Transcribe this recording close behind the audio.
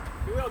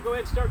you will, go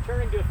ahead and start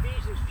turning to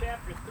Ephesians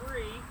chapter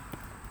 3.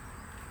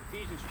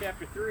 Ephesians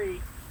chapter 3.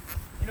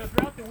 You know,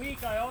 throughout the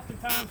week, I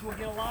oftentimes will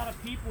get a lot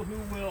of people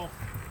who will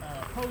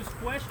pose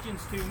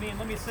questions to me. And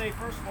let me say,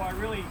 first of all, I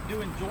really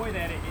do enjoy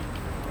that.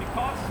 It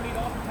causes me to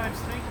oftentimes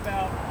think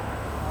about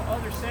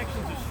other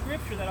sections of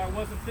Scripture that I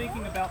wasn't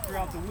thinking about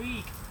throughout the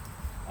week.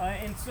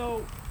 And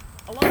so,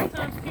 a lot of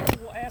times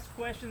people will ask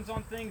questions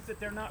on things that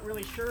they're not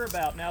really sure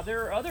about. Now,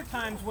 there are other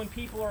times when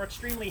people are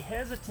extremely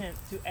hesitant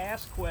to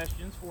ask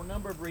questions for a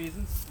number of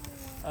reasons.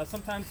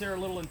 Sometimes they're a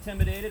little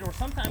intimidated, or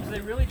sometimes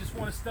they really just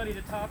want to study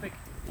the topic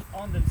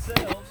on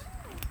themselves.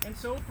 And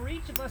so for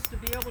each of us to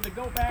be able to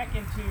go back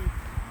and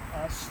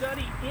to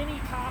study any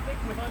topic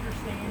with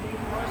understanding,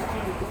 for us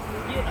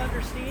to get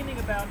understanding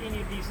about any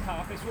of these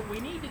topics, what we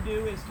need to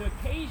do is to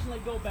occasionally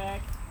go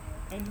back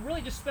and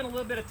really just spend a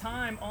little bit of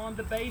time on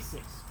the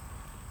basics.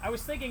 I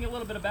was thinking a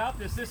little bit about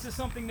this. This is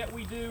something that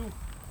we do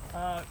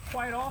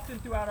quite often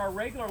throughout our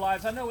regular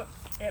lives. I know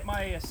at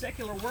my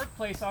secular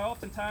workplace, I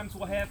oftentimes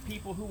will have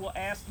people who will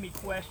ask me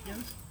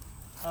questions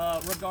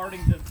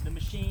regarding the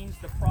machines,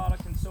 the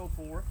product, and so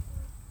forth.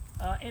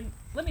 And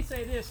let me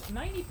say this,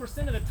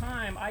 90% of the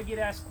time I get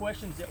asked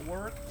questions at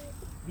work,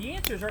 the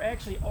answers are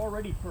actually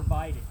already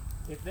provided.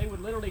 If they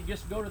would literally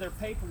just go to their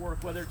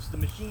paperwork, whether it's the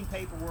machine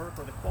paperwork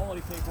or the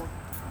quality paperwork,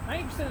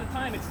 90% of the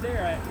time it's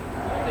there.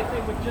 If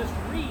they would just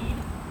read,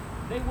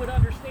 they would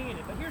understand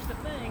it. But here's the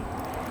thing,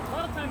 a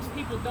lot of times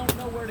people don't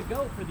know where to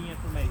go for the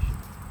information.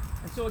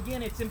 And so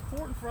again, it's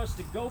important for us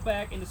to go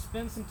back and to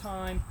spend some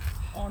time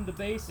on the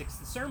basics.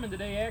 The sermon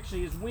today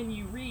actually is when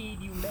you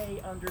read, you may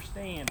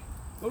understand.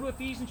 Go to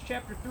Ephesians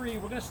chapter 3.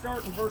 We're going to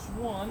start in verse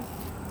 1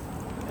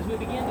 as we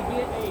begin to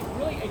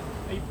get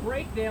a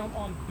breakdown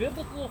on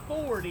biblical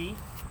authority,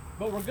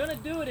 but we're going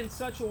to do it in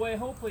such a way,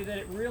 hopefully, that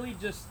it really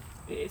just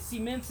it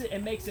cements it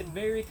and makes it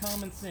very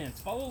common sense.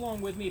 Follow along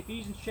with me,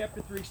 Ephesians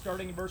chapter 3,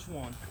 starting in verse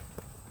 1.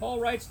 Paul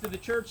writes to the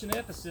church in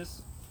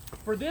Ephesus,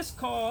 "For this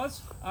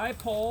cause, I,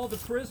 Paul, the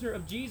prisoner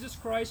of Jesus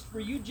Christ for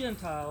you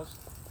Gentiles,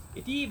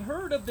 if ye have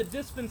heard of the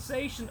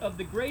dispensation of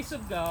the grace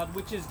of God,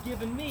 which is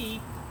given me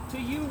to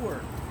you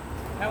word,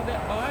 how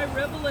that by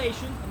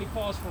revelation," let me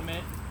pause for a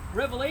minute.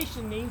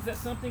 Revelation means that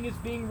something is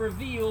being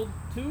revealed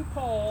to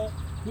Paul,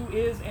 who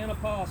is an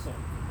apostle.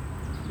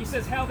 He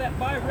says, "How that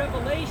by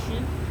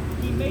revelation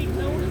he made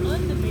known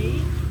unto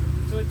me,"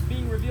 so it's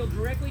being revealed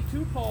directly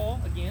to Paul.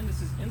 Again,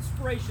 this is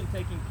inspiration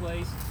taking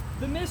place.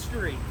 "The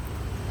mystery,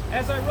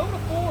 as I wrote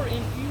afore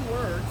in few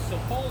words," so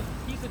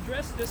he's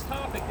addressed this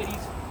topic that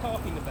he's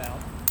talking about,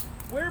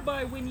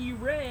 "whereby when ye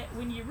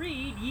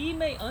read, ye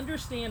may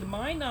understand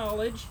my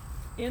knowledge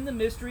in the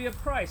mystery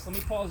of Christ." Let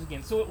me pause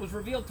again. So it was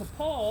revealed to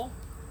Paul.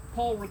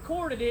 Paul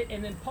recorded it,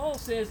 and then Paul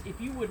says, if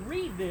you would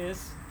read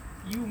this,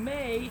 you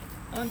may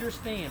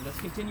understand. Let's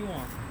continue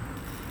on.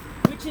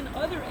 "Which in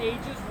other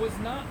ages was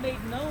not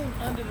made known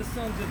unto the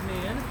sons of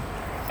men,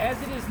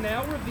 as it is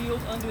now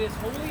revealed unto his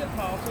holy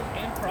apostles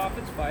and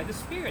prophets by the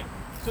Spirit."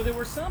 So there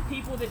were some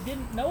people that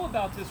didn't know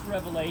about this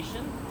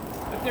revelation,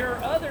 but there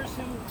are others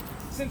who,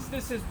 since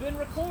this has been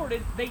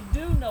recorded, they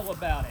do know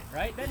about it,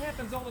 right? That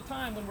happens all the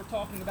time when we're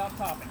talking about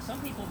topics. Some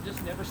people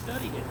just never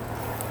studied it.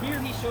 Here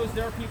he shows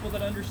there are people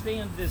that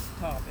understand this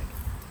topic.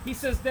 He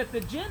says that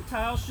the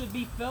Gentiles should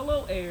be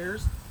fellow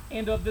heirs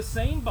and of the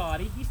same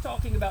body. He's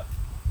talking about,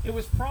 it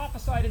was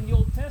prophesied in the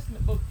Old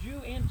Testament, both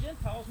Jew and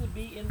Gentiles would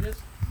be in this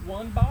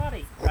one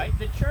body, right?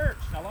 The church.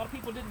 Now, a lot of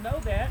people didn't know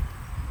that,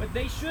 but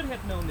they should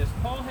have known this.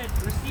 Paul had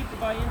received it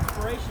by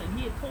inspiration, and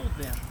he had told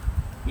them.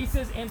 He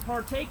says, "And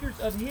partakers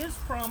of his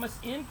promise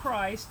in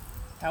Christ."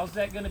 How's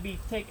that going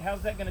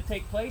to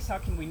take place? How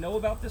can we know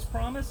about this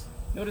promise?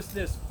 Notice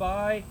this,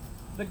 "by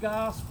the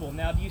gospel."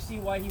 Now, do you see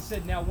why he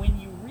said, now when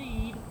you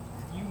read,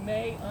 you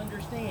may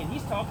understand?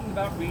 He's talking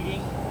about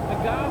reading the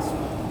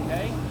gospel,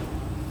 okay?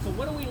 So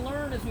what do we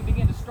learn as we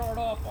begin to start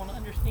off on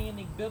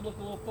understanding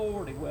biblical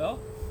authority? Well,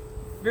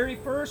 very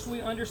first,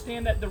 we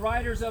understand that the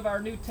writers of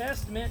our New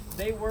Testament,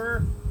 they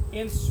were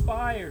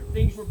inspired.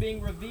 Things were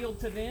being revealed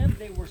to them.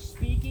 They were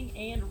speaking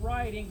and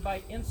writing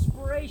by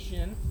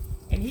inspiration.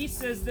 And he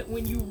says that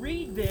when you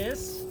read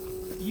this,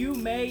 you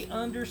may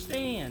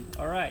understand.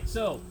 All right,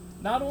 so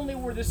not only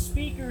were the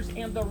speakers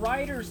and the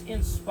writers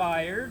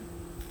inspired,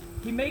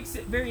 he makes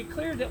it very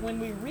clear that when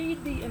we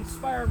read the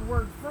inspired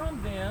word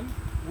from them,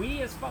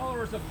 we as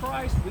followers of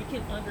Christ, we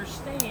can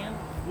understand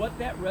what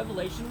that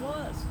revelation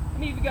was. How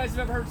many of you guys have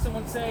ever heard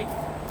someone say,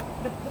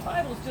 the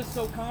Bible is just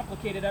so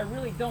complicated, I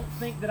really don't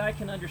think that I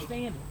can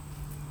understand it?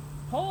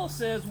 Paul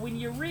says, when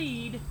you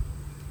read,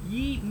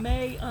 ye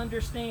may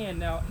understand.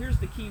 Now, here's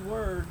the key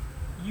word,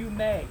 you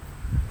may.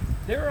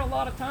 There are a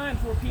lot of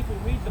times where people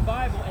read the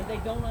Bible and they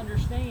don't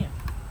understand.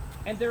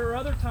 And there are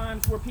other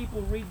times where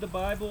people read the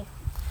Bible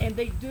and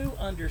they do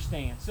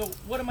understand. So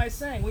what am I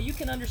saying? Well, you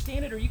can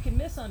understand it or you can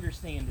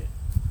misunderstand it.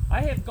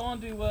 I have gone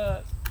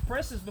to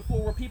presses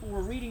before where people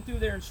were reading through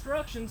their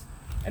instructions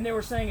and they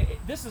were saying,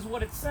 this is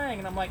what it's saying.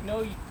 And I'm like,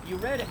 no, you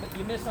read it, but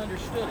you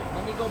misunderstood it.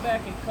 Let me go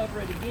back and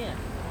cover it again,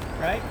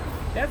 right?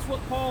 That's what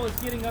Paul is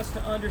getting us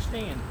to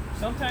understand.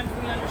 Sometimes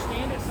we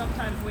understand it,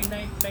 sometimes we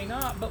may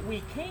not, but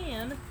we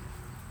can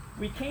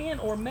We can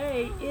or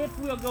may if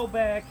we'll go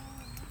back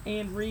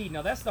and read.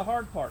 Now that's the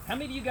hard part. How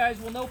many of you guys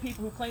will know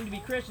people who claim to be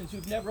Christians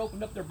who've never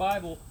opened up their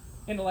Bible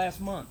in the last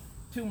month,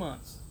 2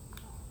 months?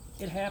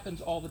 It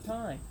happens all the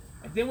time.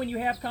 And then when you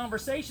have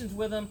conversations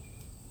with them,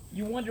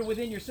 you wonder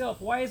within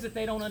yourself, why is it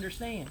they don't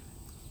understand?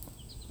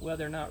 Well,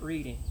 they're not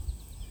reading.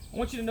 I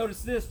want you to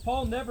notice this.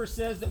 Paul never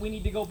says that we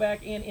need to go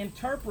back and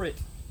interpret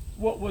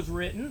what was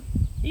written.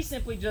 He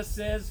simply just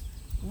says,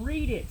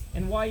 read it.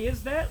 And why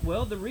is that?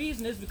 Well, the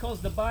reason is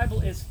because the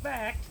Bible is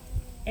fact,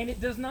 and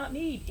it does not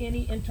need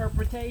any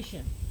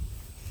interpretation.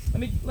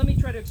 Let me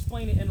try to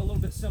explain it in a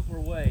little bit simpler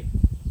way.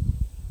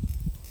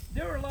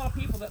 There are a lot of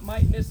people that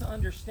might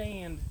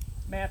misunderstand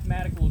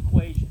mathematical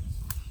equations.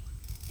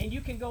 And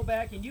you can go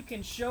back and you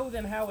can show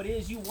them how it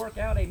is you work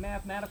out a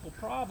mathematical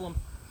problem,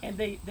 and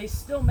they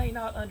still may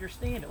not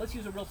understand it. Let's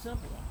use a real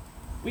simple one.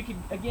 We could,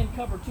 again,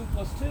 cover 2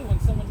 plus 2,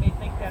 and someone may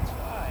think that's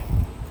 5.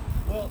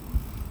 Well,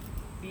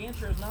 the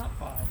answer is not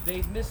 5.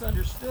 They've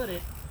misunderstood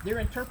it. Their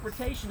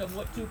interpretation of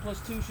what 2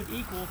 plus 2 should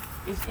equal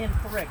is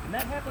incorrect. And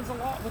that happens a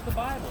lot with the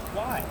Bible.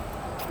 Why?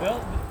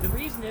 Well, the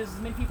reason is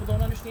many people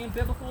don't understand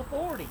biblical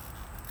authority.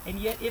 And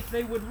yet, if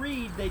they would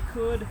read, they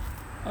could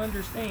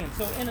understand.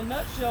 So in a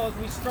nutshell, as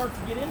we start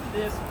to get into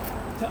this,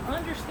 to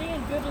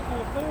understand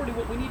biblical authority,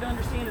 what we need to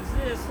understand is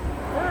this.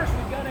 First,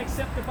 we've got to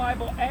accept the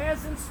Bible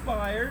as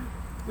inspired.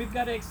 We've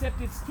got to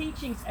accept its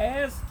teachings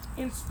as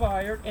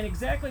inspired and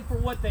exactly for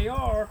what they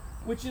are,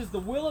 which is the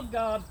will of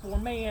God for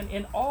man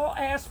in all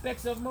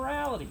aspects of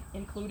morality,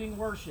 including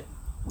worship.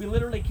 We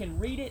literally can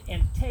read it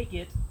and take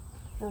it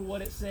for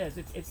what it says.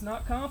 It's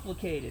not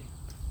complicated.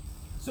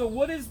 So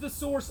what is the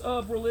source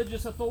of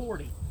religious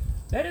authority?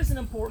 That is an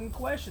important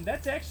question.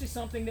 That's actually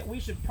something that we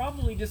should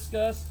probably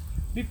discuss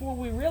before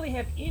we really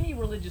have any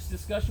religious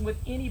discussion with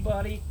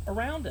anybody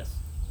around us.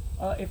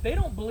 If they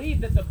don't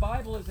believe that the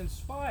Bible is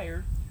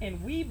inspired,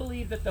 and we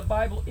believe that the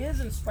Bible is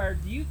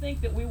inspired, do you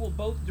think that we will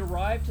both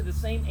derive to the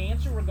same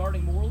answer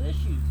regarding moral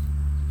issues?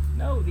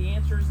 No, the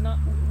answer is not.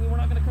 We're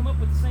not going to come up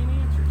with the same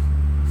answers.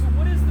 So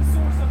what is the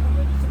source of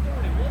religious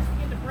authority? Well, let's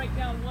begin to break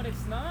down what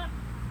it's not,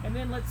 and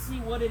then let's see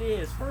what it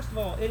is. First of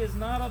all, it is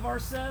not of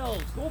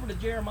ourselves. Go over to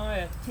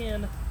Jeremiah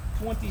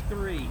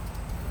 10:23.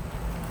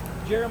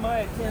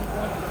 Jeremiah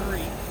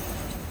 10:23.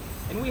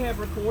 And we have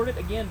recorded,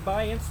 again,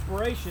 by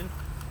inspiration,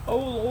 O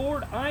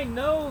Lord, I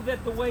know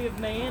that the way of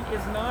man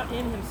is not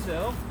in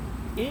himself.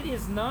 It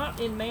is not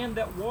in man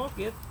that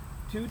walketh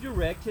to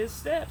direct his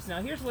steps. Now,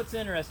 here's what's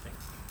interesting.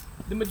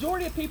 The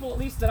majority of people, at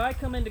least that I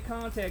come into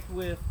contact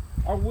with,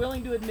 are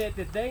willing to admit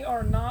that they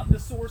are not the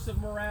source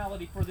of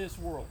morality for this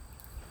world.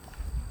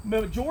 The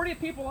majority of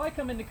people I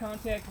come into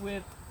contact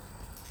with,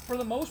 for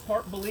the most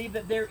part, believe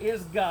that there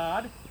is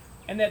God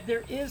and that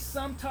there is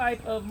some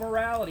type of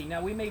morality.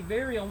 Now, we may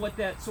vary on what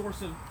that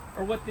source of,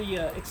 or what the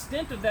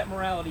extent of that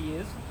morality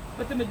is,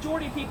 but the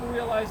majority of people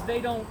realize they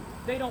don't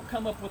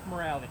come up with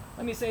morality.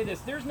 Let me say this,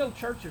 there's no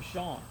Church of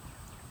Sean.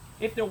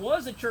 If there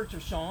was a Church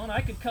of Sean, I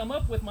could come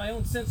up with my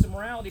own sense of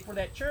morality for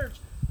that church,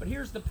 but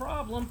here's the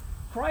problem,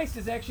 Christ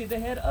is actually the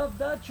head of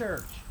the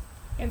church.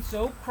 And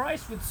so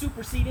Christ would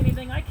supersede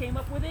anything I came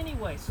up with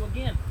anyway. So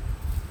again,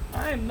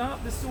 I am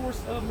not the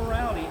source of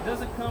morality. It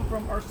doesn't come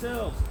from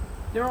ourselves.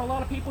 There are a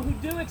lot of people who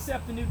do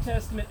accept the New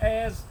Testament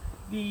as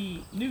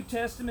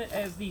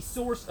the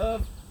source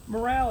of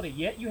morality,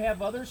 yet you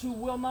have others who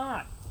will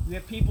not. You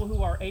have people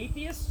who are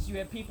atheists, you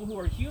have people who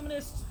are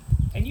humanists,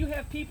 and you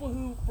have people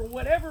who, for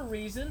whatever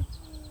reason,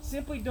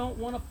 simply don't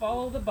want to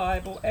follow the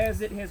Bible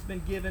as it has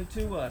been given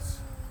to us.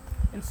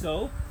 And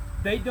so,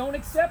 they don't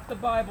accept the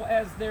Bible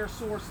as their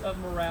source of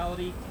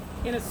morality.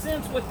 In a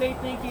sense, what they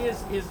think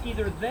is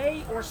either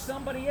they or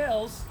somebody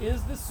else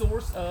is the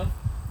source of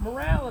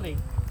morality.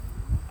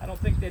 I don't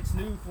think that's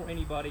new for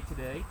anybody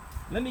today.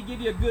 Let me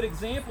give you a good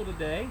example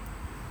today.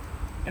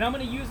 And I'm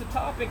going to use a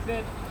topic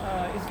that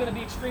is going to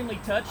be extremely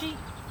touchy,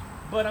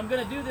 but I'm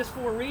going to do this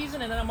for a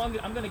reason, and then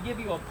I'm going to give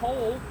you a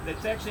poll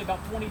that's actually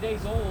about 20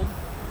 days old.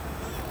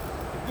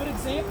 A good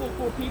example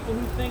for people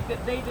who think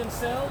that they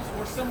themselves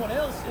or someone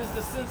else is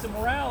the sense of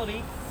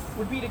morality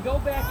would be to go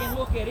back and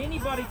look at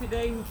anybody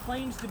today who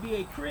claims to be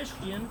a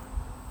Christian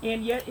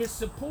and yet is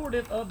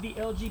supportive of the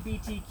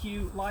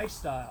LGBTQ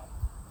lifestyle,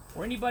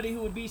 or anybody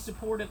who would be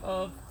supportive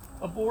of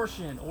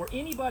abortion, or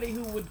anybody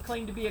who would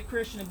claim to be a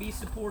Christian and be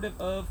supportive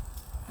of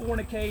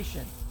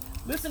fornication.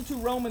 Listen to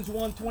Romans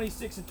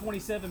 1:26 and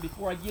 27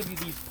 before I give you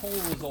these poll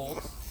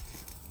results.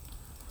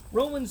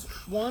 Romans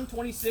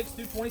 1:26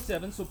 through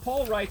 27. So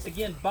Paul writes,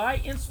 again,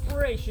 by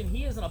inspiration,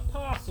 he is an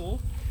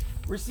apostle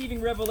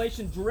receiving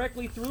revelation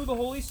directly through the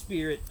Holy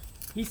Spirit.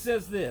 He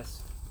says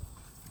this,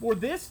 for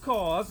this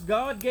cause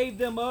God gave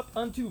them up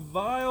unto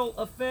vile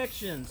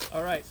affections.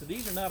 All right, so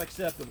these are not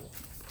acceptable.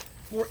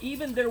 For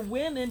even their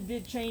women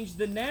did change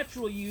the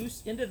natural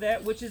use into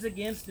that which is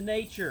against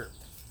nature.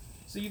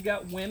 So you've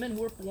got women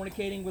who are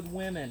fornicating with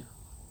women.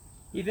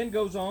 He then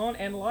goes on,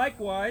 and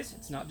likewise,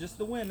 it's not just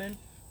the women,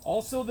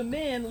 also the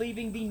men,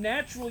 leaving the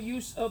natural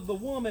use of the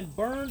woman,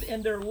 burned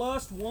in their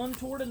lust one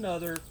toward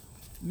another,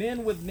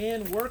 men with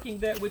men, working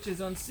that which is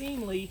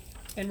unseemly,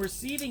 and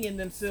receiving in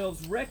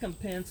themselves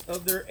recompense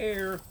of their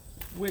error,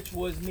 which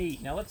was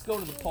meat. Now let's go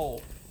to the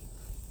poll.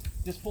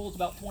 This poll is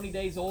about 20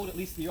 days old. At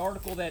least the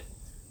article that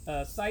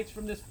cites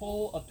from this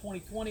poll of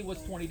 2020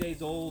 was 20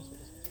 days old.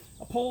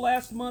 A poll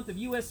last month of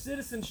U.S.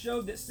 citizens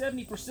showed that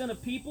 70%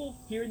 of people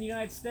here in the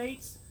United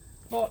States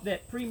thought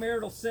that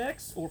premarital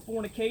sex or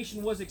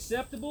fornication was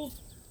acceptable.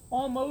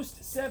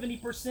 Almost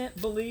 70%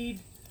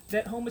 believed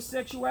that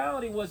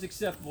homosexuality was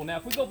acceptable. Now,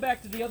 if we go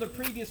back to the other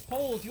previous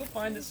polls, you'll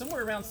find that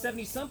somewhere around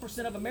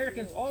 70-some% of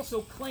Americans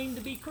also claim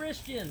to be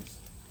Christians.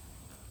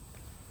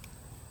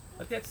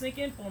 Let that sink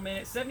in for a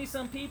minute.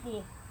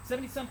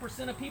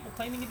 70-some% of people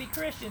claiming to be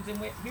Christians, and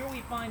here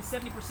we find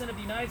 70% of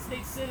the United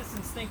States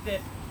citizens think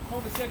that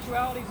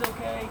homosexuality is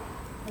okay,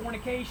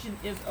 fornication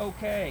is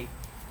okay.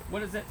 What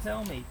does that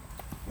tell me?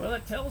 Well,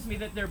 it tells me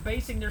that they're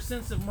basing their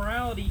sense of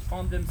morality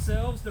on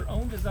themselves, their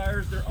own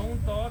desires, their own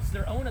thoughts,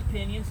 their own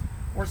opinions,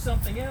 or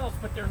something else,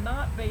 but they're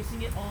not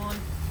basing it on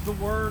the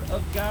Word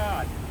of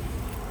God.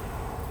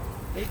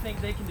 They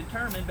think they can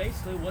determine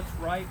basically what's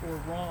right or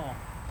wrong.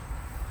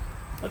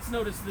 Let's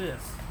notice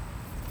this.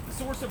 The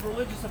source of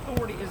religious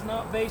authority is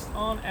not based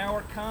on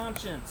our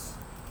conscience.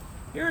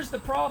 Here's the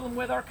problem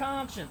with our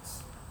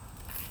conscience.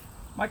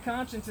 My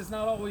conscience is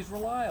not always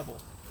reliable,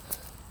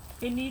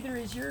 and neither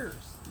is yours.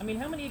 I mean,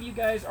 how many of you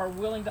guys are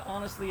willing to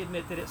honestly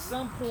admit that at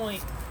some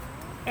point,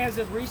 as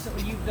of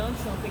recently, you've done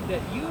something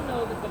that you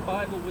know that the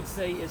Bible would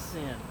say is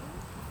sin?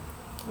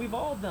 We've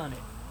all done it.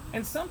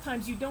 And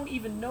sometimes you don't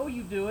even know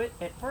you do it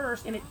at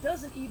first, and it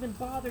doesn't even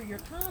bother your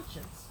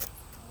conscience.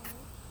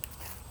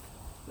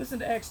 Listen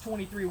to Acts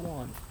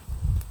 23:1.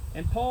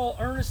 And Paul,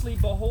 earnestly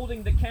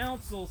beholding the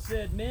council,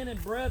 said, Men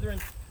and brethren,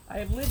 I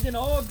have lived in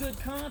all good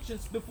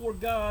conscience before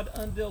God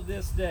until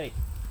this day.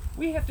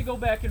 We have to go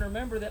back and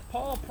remember that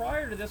Paul,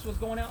 prior to this, was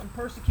going out and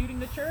persecuting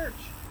the church.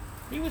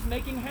 He was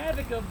making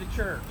havoc of the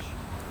church.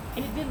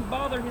 And it didn't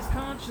bother his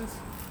conscience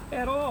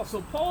at all.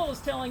 So Paul is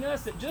telling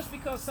us that just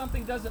because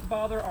something doesn't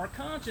bother our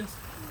conscience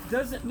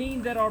doesn't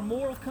mean that our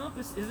moral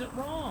compass isn't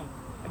wrong.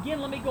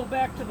 Again, let me go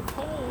back to the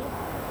poll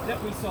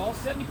that we saw.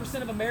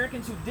 70% of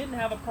Americans who didn't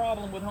have a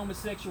problem with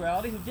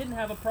homosexuality, who didn't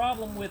have a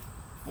problem with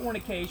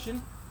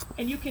fornication.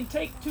 And you can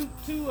take two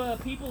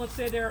people, let's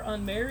say they're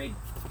unmarried,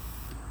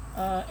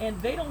 and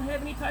they don't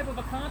have any type of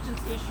a conscience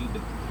issue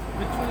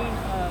between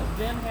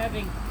them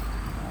having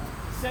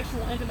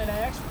sexual intimate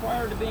acts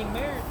prior to being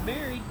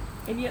married.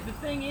 And yet the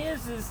thing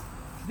is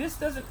this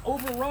doesn't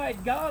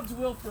override God's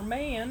will for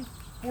man,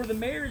 for the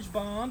marriage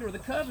bond or the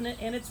covenant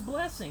and its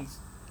blessings.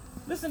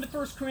 Listen to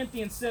 1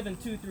 Corinthians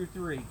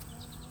 7:2-3.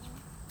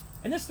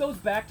 And this goes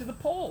back to the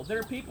poll. There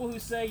are people who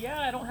say, yeah,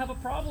 I don't have a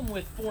problem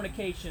with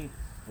fornication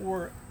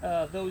for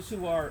those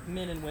who are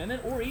men and women,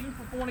 or even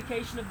for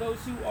fornication of those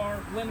who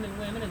are women and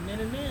women and men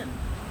and men.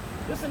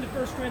 Listen to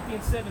 1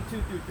 Corinthians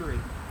 7:2-3.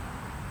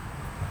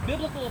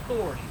 Biblical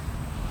authority.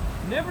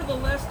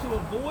 Nevertheless, to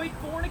avoid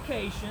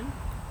fornication,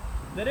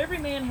 let every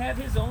man have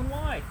his own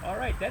wife. All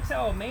right, that's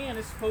how a man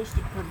is supposed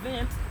to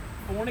prevent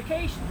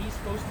fornication. He's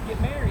supposed to get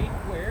married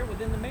where?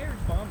 Within the marriage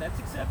bond, that's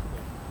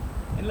acceptable.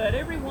 And let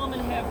every woman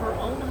have her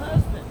own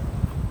husband.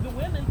 The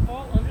women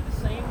fall under the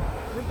same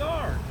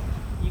regard.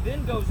 He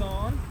then goes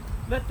on,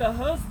 let the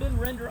husband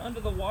render unto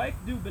the wife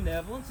due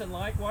benevolence, and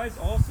likewise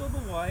also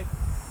the wife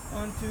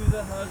unto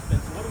the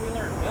husband. So what do we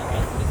learn? Well,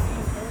 intimacy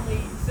is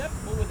only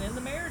acceptable within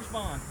the marriage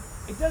bond.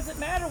 It doesn't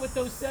matter what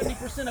those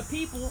 70% of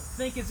people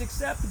think is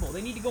acceptable.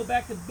 They need to go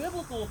back to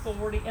biblical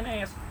authority and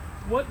ask,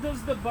 what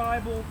does the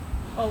Bible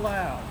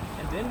allow?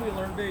 And then we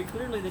learn very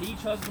clearly that each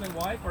husband and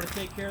wife are to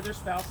take care of their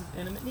spouse's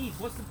intimate needs.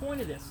 What's the point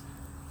of this?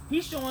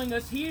 He's showing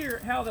us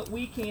here how that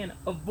we can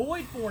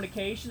avoid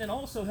fornication and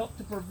also help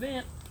to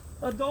prevent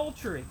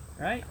adultery,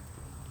 right?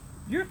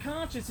 Your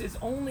conscience is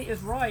only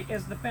as right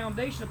as the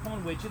foundation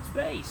upon which it's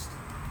based.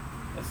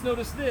 Let's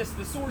notice this.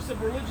 The source of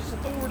religious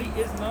authority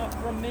is not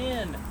from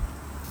men.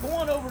 Go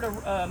on over to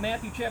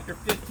Matthew chapter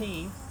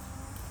 15.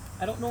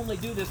 I don't normally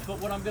do this, but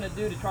what I'm going to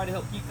do to try to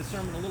help keep the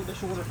sermon a little bit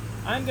shorter,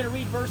 I'm going to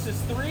read verses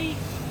 3,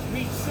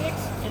 read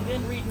 6, and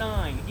then read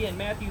 9. Again,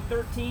 Matthew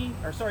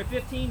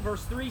 15,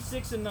 verse 3,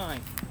 6, and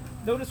 9.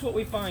 Notice what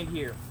we find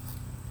here.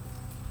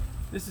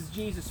 This is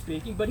Jesus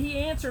speaking. But he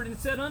answered and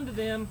said unto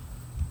them,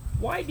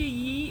 Why do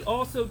ye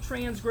also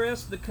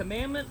transgress the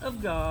commandment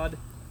of God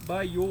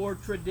by your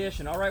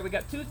tradition? All right, we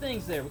got two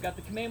things there. We got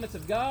the commandments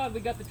of God,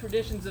 we got the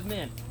traditions of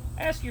men.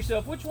 Ask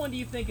yourself, which one do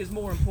you think is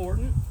more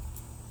important?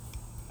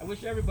 I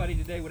wish everybody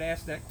today would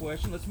ask that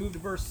question. Let's move to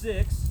verse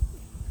 6.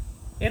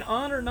 And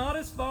honor not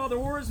his father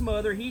or his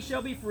mother, he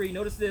shall be free.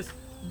 Notice this.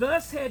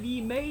 Thus have ye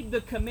made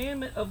the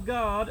commandment of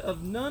God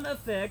of none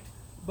effect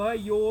by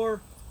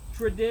your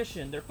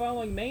tradition. They're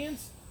following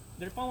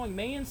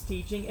man's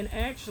teaching, and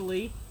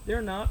actually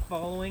they're not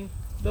following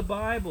the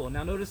Bible.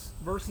 Now notice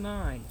verse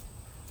 9.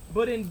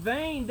 But in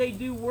vain they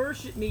do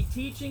worship me,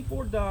 teaching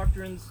for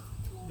doctrines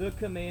the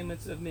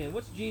commandments of men.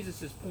 What's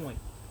Jesus' point?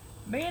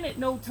 Man at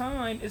no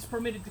time is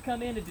permitted to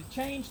come in and to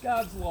change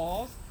God's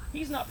laws.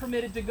 He's not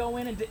permitted to go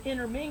in and to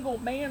intermingle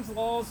man's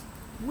laws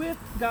with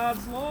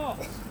God's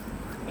laws.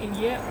 And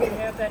yet we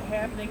have that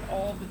happening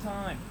all the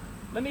time.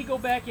 let me go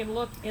back and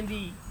look in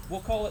the,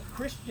 we'll call it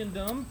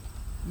Christendom,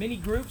 many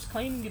groups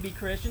claiming to be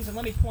Christians, and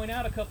let me point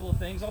out a couple of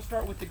things. I'll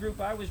start with the group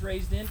I was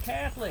raised in,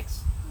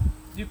 Catholics.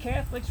 Do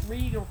Catholics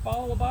read or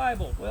follow a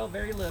Bible? Well,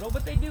 very little,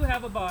 but they do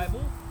have a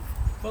Bible.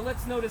 But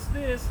let's notice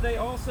this, they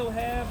also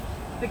have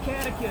the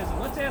Catechism.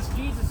 Let's ask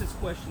Jesus this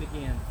question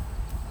again.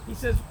 He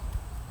says,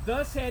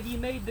 thus have ye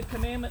made the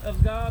commandment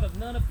of God of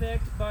none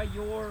effect by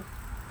your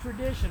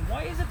tradition.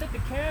 Why is it that the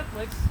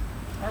Catholics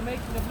are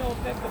making of no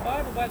effect the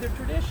Bible by their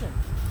tradition?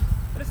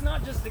 But it's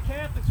not just the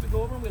Catholics. We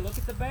go over and we look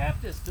at the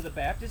Baptists. Do the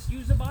Baptists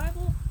use the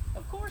Bible?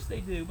 Of course they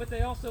do, but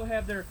they also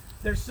have their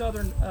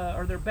Southern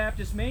or their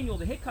Baptist manual,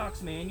 the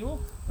Hickox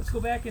manual. Let's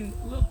go back and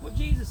look what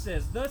Jesus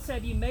says. Thus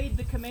have ye made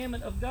the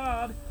commandment of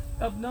God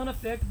of none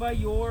effect by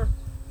your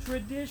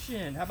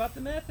tradition. How about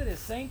the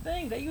Methodists? Same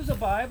thing. They use a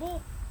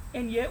Bible,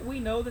 and yet we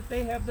know that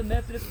they have the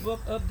Methodist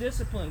Book of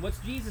Discipline. What's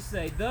Jesus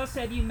say? Thus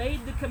have ye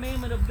made the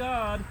commandment of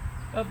God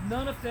of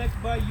none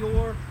effect by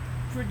your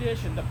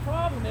tradition. The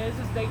problem is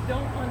they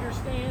don't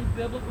understand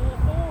biblical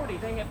authority.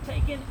 They have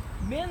taken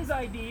men's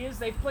ideas,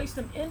 they've placed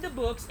them into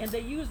books, and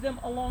they use them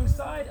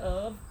alongside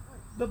of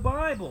the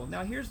Bible.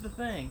 Now here's the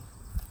thing.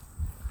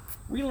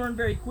 We learn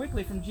very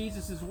quickly from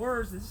Jesus'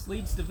 words this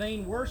leads to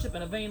vain worship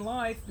and a vain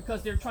life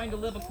because they're trying to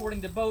live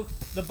according to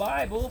both the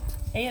Bible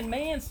and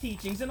man's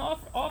teachings, and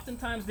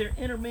oftentimes they're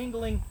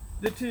intermingling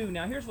the two.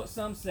 Now here's what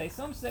some say.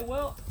 Some say,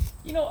 well,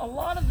 you know, a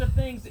lot of the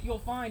things that you'll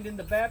find in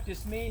the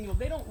Baptist manual,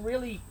 they don't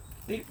really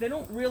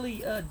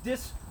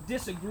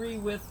disagree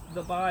with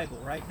the Bible,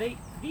 right?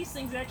 These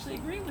things actually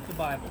agree with the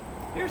Bible.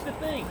 Here's the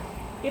thing.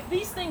 If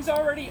these things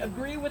already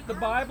agree with the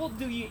Bible,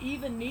 do you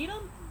even need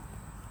them?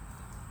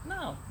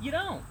 No, you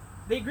don't.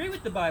 They agree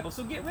with the Bible,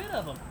 so get rid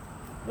of them.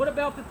 What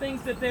about the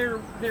things that they're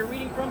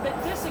reading from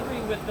that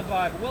disagree with the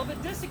Bible? Well, if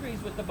it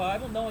disagrees with the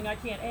Bible, knowing I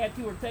can't add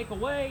to or take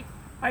away,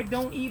 I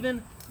don't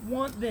even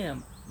want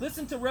them.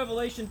 Listen to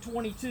Revelation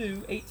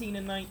 22, 18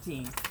 and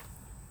 19.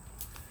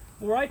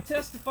 For I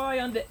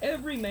testify unto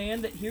every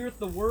man that heareth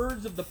the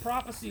words of the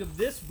prophecy of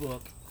this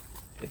book,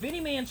 if any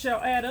man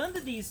shall add unto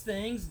these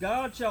things,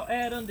 God shall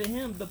add unto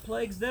him the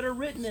plagues that are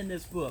written in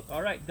this book.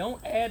 All right,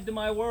 don't add to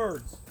my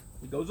words.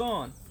 He goes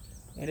on.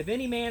 And if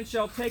any man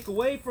shall take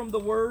away from the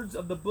words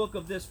of the book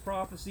of this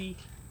prophecy,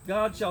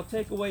 God shall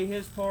take away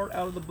his part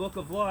out of the book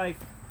of life,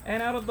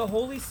 and out of the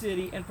holy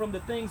city, and from the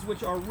things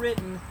which are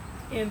written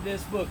in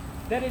this book.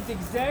 That is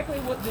exactly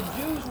what the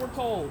Jews were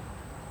told.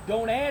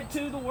 Don't add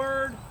to the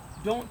word,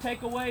 don't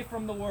take away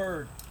from the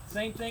word.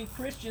 Same thing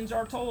Christians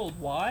are told.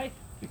 Why?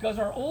 Because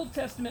our Old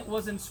Testament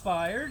was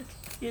inspired,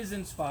 is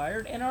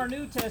inspired, and our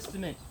New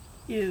Testament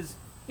is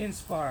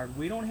inspired.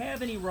 We don't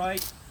have any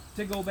right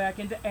to go back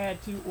and to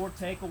add to or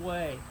take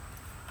away.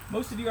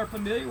 Most of you are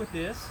familiar with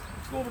this.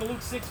 Let's go over to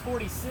Luke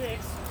 6:46.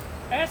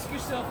 Ask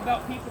yourself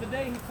about people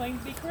today who claim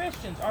to be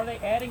Christians. Are they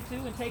adding to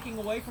and taking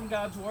away from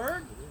God's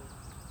Word?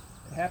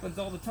 It happens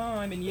all the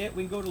time, and yet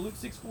we can go to Luke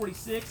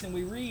 6:46 and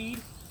we read,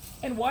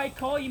 and why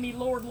call ye me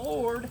Lord,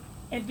 Lord,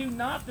 and do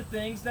not the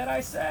things that I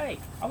say?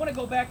 I want to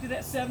go back to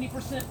that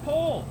 70%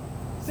 poll.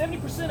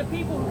 70% of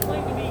people who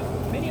claim to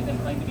be, many of them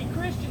claim to be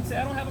Christians, say,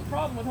 I don't have a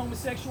problem with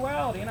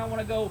homosexuality. And I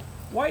want to go,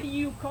 why do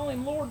you call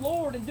him Lord,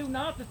 Lord, and do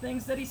not the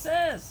things that he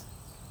says?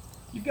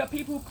 You've got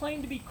people who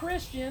claim to be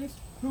Christians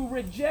who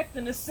reject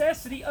the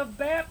necessity of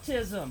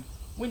baptism.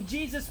 When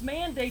Jesus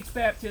mandates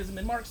baptism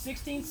in Mark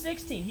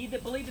 16:16, he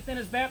that believeth and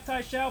is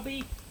baptized shall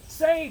be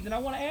saved. And I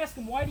want to ask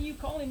him, why do you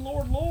call him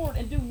Lord, Lord,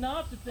 and do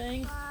not the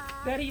things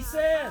that he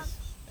says?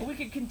 And we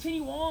could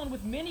continue on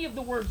with many of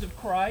the words of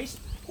Christ,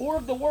 or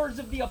of the words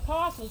of the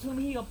apostles whom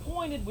he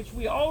appointed, which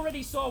we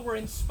already saw were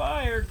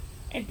inspired,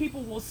 and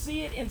people will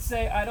see it and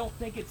say, I don't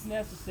think it's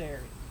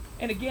necessary.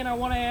 And again, I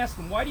want to ask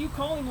them, why do you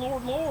call him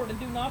Lord, Lord, and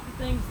do not the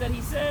things that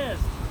he says?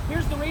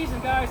 Here's the reason,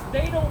 guys.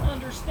 They don't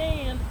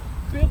understand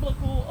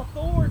biblical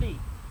authority.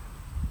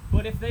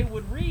 But if they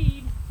would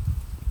read,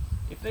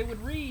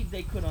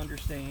 they could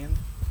understand.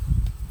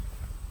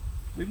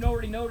 We've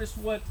already noticed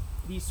what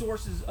the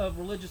sources of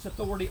religious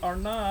authority are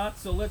not,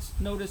 so let's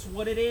notice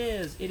what it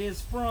is. It is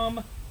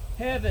from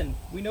heaven.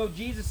 We know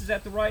Jesus is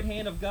at the right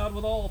hand of God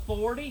with all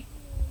authority.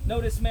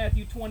 Notice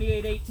Matthew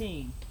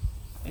 28:18.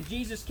 And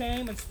Jesus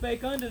came and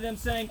spake unto them,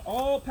 saying,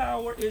 all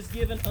power is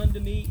given unto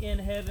me in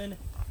heaven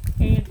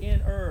and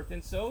in earth.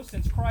 And so,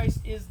 since Christ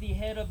is the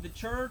head of the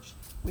church,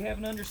 we have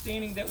an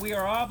understanding that we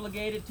are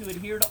obligated to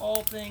adhere to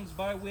all things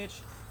by which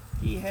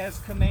he has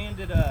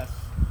commanded us.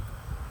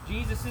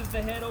 Jesus is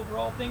the head over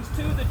all things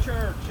to the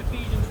church,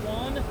 Ephesians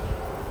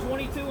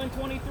 1:22 and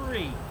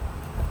 23.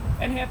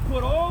 And hath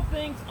put all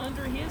things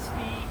under his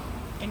feet,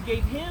 and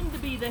gave him to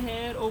be the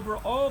head over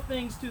all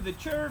things to the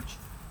church,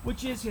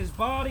 which is his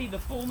body, the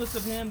fullness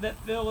of him that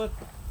filleth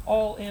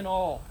all in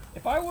all.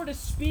 If I were to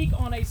speak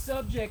on a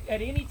subject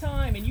at any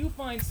time, and you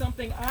find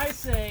something I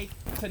say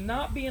to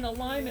not be in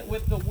alignment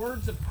with the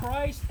words of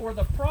Christ or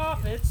the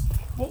prophets,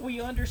 what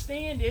we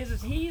understand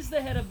is he's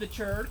the head of the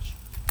church.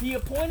 He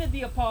appointed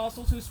the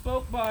apostles who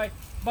spoke by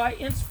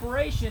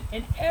inspiration,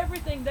 and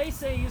everything they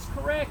say is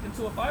correct. And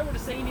so if I were to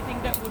say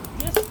anything that would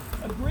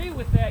disagree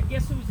with that,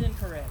 guess who's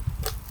incorrect?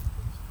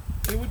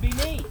 It would be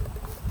me.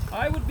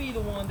 I would be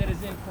the one that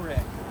is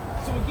incorrect.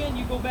 So again,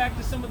 you go back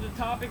to some of the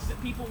topics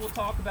that people will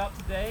talk about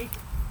today.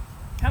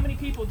 How many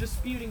people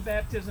disputing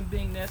baptism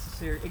being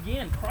necessary?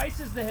 Again, Christ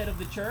is the head of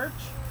the church.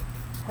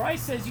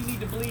 Christ says you need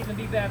to believe and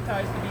be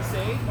baptized to be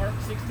saved. Mark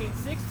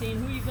 16:16.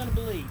 Who are you going to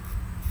believe?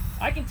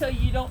 I can tell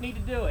you don't need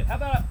to do it. How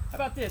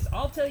about this?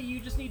 I'll tell you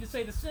just need to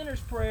say the sinner's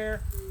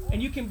prayer,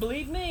 and you can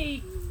believe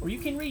me, or you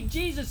can read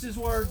Jesus'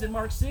 words in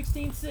Mark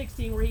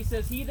 16:16, where he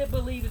says, "He that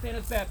believeth and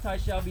is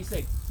baptized shall be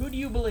saved." Who do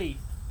you believe?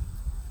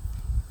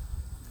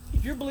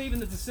 If you're believing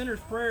that the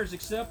sinner's prayer is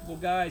acceptable,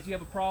 guys, you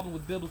have a problem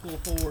with biblical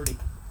authority.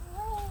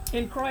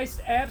 In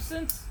Christ's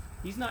absence,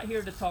 he's not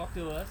here to talk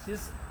to us.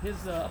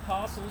 His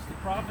apostles, the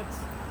prophets,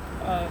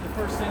 the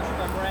first century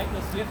by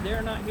miraculous gift,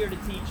 they're not here to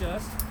teach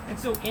us. And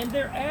so in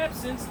their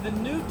absence, the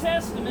New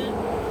Testament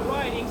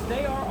writings,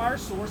 they are our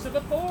source of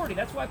authority.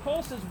 That's why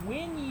Paul says,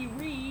 when ye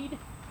read,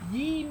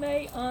 ye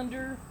may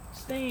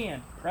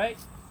understand, right?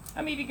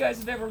 How many of you guys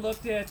have ever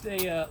looked at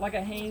like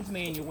a Haynes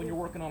manual when you're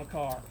working on a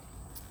car?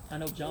 I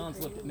know John's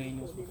looked at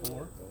manuals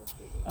before.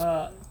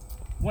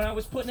 When I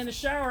was putting in the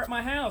shower at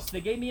my house, they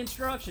gave me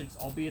instructions,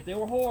 albeit they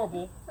were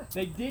horrible.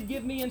 They did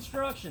give me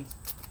instructions.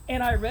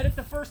 And I read it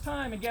the first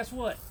time, and guess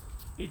what?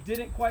 It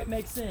didn't quite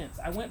make sense.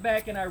 I went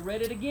back and I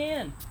read it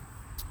again.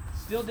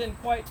 Still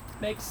didn't quite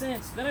make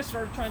sense. Then I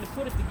started trying to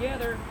put it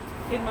together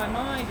in my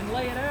mind and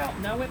lay it out,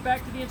 and I went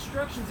back to the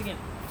instructions again.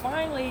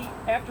 Finally,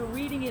 after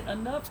reading it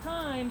enough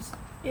times,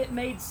 it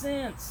made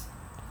sense.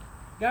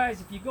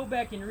 Guys, if you go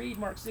back and read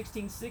Mark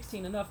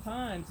 16:16 enough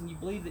times and you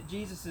believe that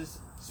Jesus is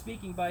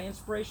speaking by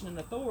inspiration and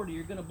authority,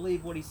 you're going to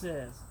believe what he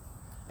says.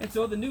 And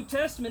so the New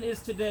Testament is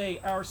today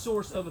our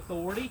source of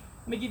authority.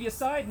 Let me give you a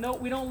side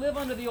note. We don't live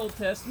under the Old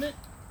Testament.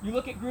 You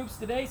look at groups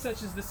today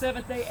such as the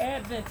Seventh-day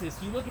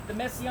Adventists. You look at the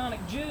Messianic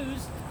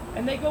Jews,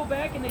 and they go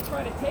back and they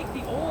try to take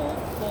the old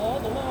law,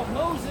 the law of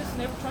Moses, and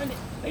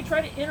they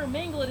try to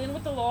intermingle it in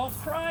with the law of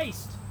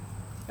Christ.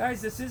 Guys,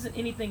 this isn't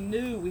anything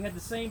new. We had the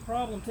same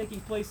problem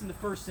taking place in the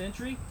first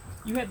century.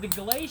 You had the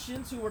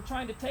Galatians who were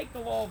trying to take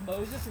the law of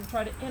Moses and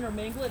try to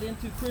intermingle it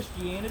into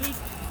Christianity.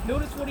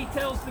 Notice what he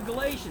tells the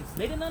Galatians.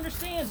 They didn't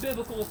understand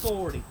biblical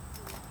authority.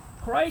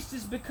 Christ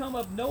is become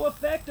of no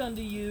effect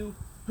unto you,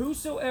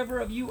 whosoever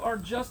of you are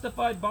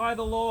justified by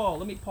the law.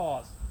 Let me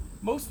pause.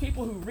 Most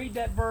people who read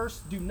that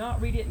verse do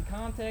not read it in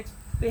context.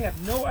 They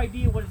have no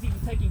idea what is even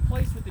taking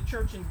place with the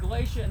church in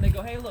Galatia, and they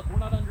go, hey, look, we're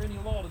not under any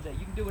law today.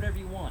 You can do whatever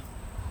you want.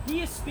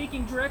 He is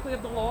speaking directly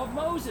of the law of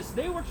Moses.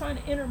 They were trying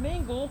to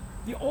intermingle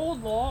the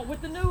old law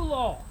with the new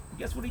law. And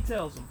guess what he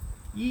tells them?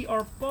 Ye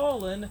are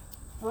fallen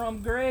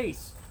from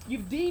grace.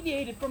 You've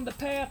deviated from the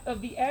path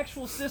of the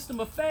actual system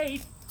of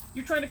faith.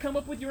 You're trying to come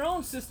up with your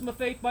own system of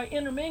faith by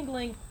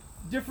intermingling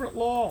different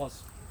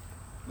laws.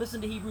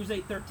 Listen to Hebrews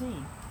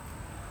 8:13.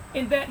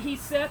 In that he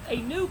saith a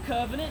new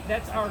covenant,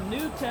 that's our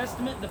New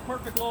Testament, the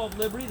perfect law of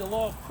liberty, the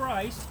law of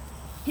Christ.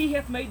 He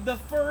hath made the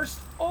first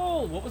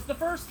old. What was the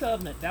first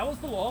covenant? That was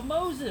the law of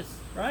Moses,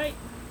 right?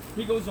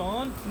 He goes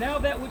on, now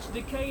that which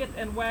decayeth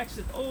and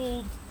waxeth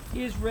old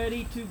is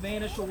ready to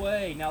vanish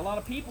away. Now a lot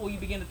of people, you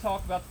begin to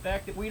talk about the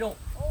fact that we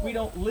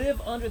don't live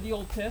under the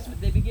Old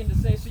Testament. They begin to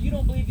say, so you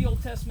don't believe the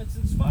Old Testament's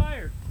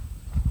inspired?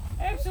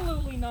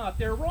 Absolutely not.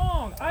 They're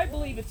wrong. I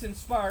believe it's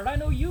inspired. I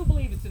know you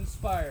believe it's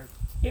inspired.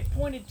 It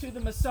pointed to the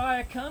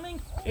Messiah coming.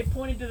 It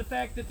pointed to the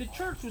fact that the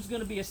church was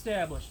going to be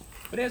established.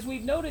 But as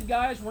we've noted,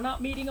 guys, we're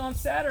not meeting on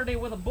Saturday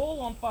with a bull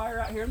on fire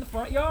out here in the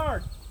front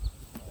yard.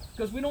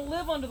 Because we don't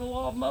live under the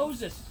law of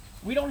Moses.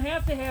 We don't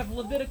have to have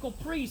Levitical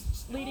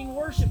priests leading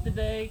worship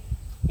today.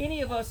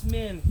 Any of us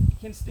men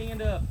can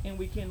stand up and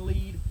we can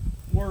lead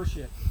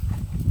worship.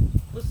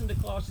 Listen to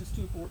Colossians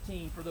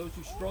 2:14 for those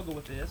who struggle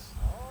with this.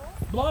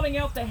 Blotting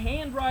out the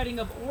handwriting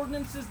of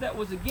ordinances that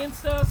was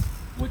against us,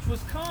 which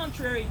was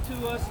contrary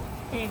to us,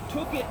 and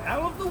took it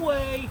out of the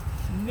way,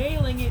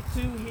 nailing it to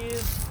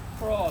his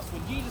cross.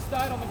 When Jesus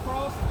died on the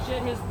cross and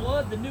shed his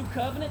blood, the new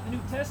covenant, the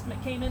New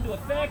Testament came into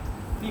effect.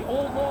 The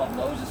old law of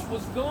Moses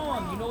was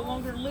gone. You no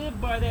longer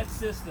live by that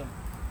system.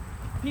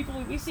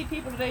 We see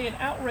people today in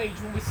outrage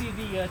when we see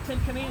the Ten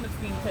Commandments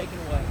being taken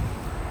away.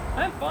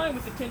 I'm fine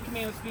with the Ten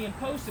Commandments being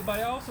posted, but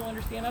I also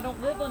understand I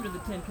don't live under the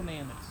Ten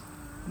Commandments.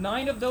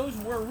 9 of those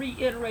were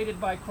reiterated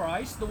by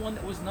Christ. The one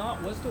that was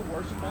not was to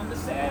worship on the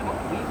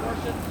Sabbath. We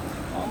worship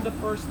on the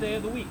first day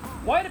of the week.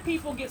 Why do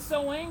people get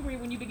so angry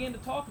when you begin to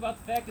talk about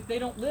the fact that they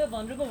don't live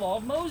under the law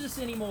of Moses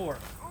anymore?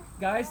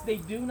 Guys, they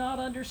do not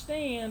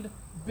understand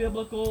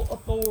biblical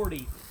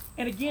authority.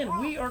 And again,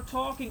 we are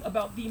talking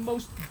about the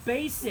most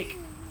basic,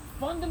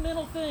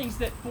 fundamental things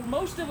that for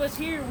most of us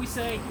here, we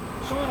say,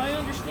 Sean, I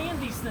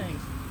understand these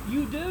things.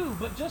 You do,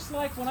 but just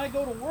like when I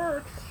go to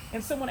work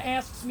and someone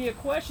asks me a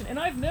question, and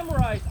I've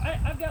memorized,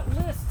 I've got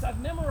lists, I've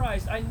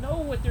memorized, I know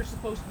what they're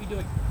supposed to be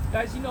doing.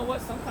 Guys, you know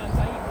what? Sometimes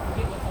I even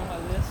forget what's on my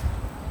list.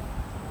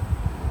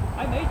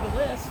 I made the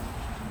list.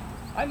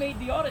 I made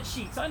the audit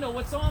sheets. I know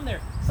what's on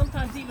there.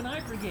 Sometimes even I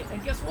forget.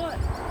 And guess what?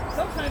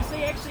 Sometimes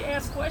they actually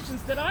ask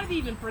questions that I've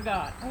even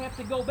forgot. I have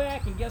to go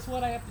back, and guess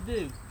what I have to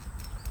do?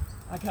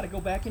 I got to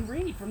go back and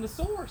read from the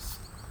source.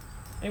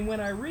 And when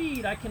I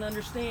read, I can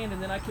understand,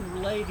 and then I can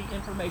relay the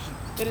information.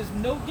 It is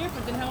no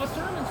different than how a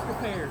sermon's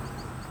prepared.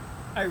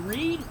 I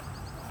read,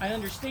 I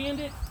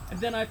understand it, and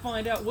then I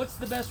find out what's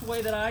the best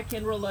way that I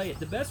can relay it.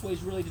 The best way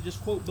is really to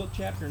just quote book,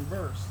 chapter, and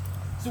verse.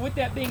 So with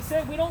that being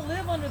said, we don't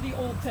live under the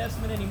Old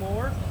Testament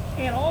anymore,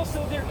 and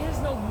also there is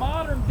no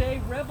modern day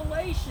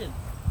revelation.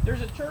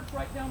 There's a church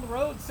right down the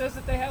road that says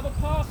that they have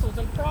apostles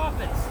and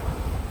prophets.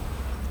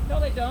 No,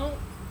 they don't.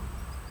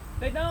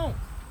 They don't.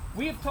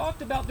 We have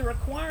talked about the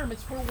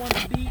requirements for one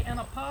to be an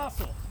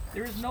apostle.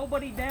 There is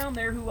nobody down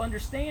there who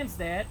understands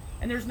that,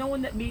 and there's no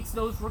one that meets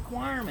those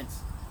requirements.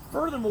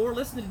 Furthermore,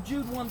 listen to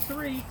Jude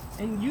 1:3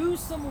 and use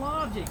some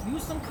logic,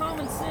 use some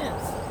common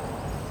sense.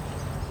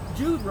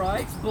 Jude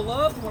writes,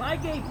 "Beloved, when I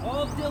gave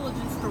all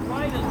diligence to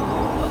write unto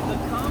you of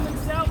the common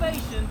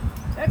salvation,"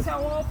 that's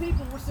how all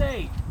people were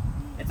saved.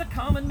 It's a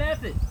common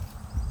method.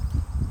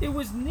 "It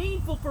was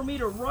needful for me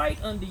to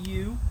write unto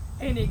you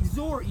and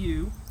exhort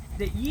you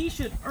that ye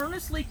should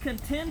earnestly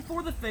contend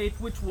for the faith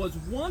which was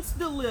once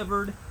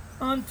delivered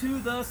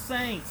unto the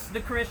saints," the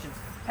Christians.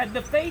 Had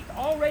the faith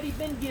already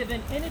been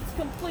given in its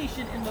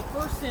completion in the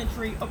first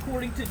century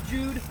according to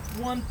Jude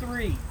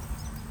 1:3?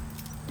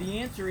 The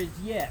answer is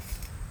yes.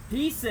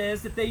 He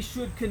says that they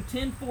should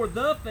contend for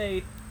the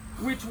faith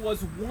which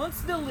was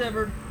once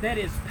delivered, that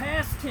is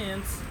past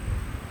tense.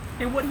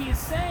 And what he is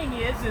saying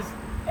is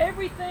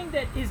everything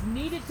that is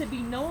needed to be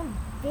known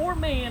for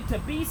man to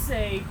be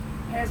saved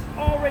has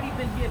already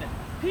been given.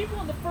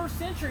 People in the first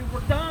century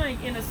were dying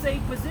in a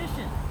saved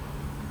position.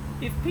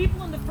 If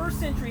people in the first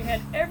century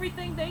had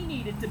everything they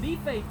needed to be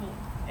faithful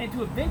and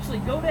to eventually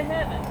go to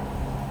heaven,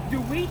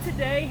 do we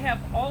today have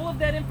all of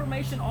that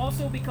information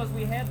also because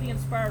we have the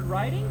inspired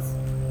writings?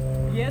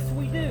 Yes,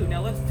 we do.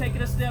 Now let's take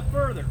it a step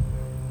further.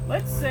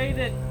 Let's say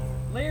that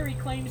Larry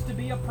claims to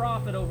be a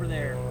prophet over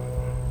there.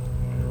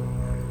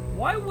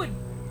 Why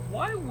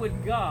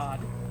would God,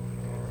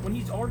 when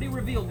he's already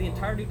revealed the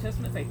entire New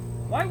Testament faith,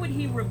 why would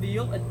he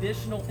reveal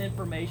additional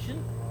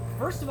information?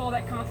 First of all,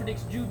 that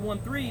contradicts Jude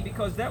 1:3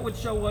 because that would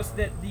show us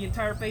that the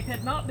entire faith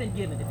had not been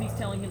given if he's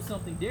telling him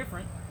something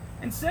different.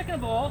 And second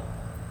of all,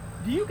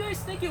 do you guys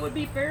think it would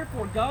be fair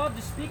for God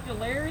to speak to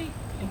Larry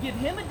and give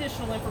him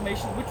additional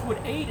information which would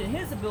aid in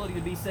his ability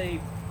to be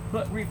saved,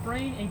 but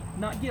refrain and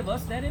not give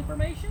us that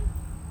information?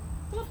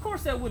 Well, of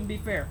course that wouldn't be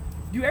fair.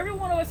 Do every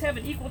one of us have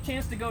an equal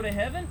chance to go to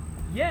heaven?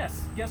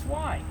 Yes. Guess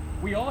why?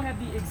 We all have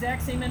the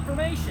exact same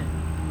information.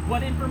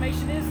 What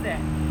information is that?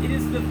 It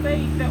is the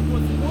faith that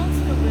was once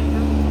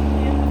delivered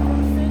in the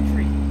first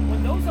century.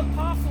 When those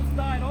apostles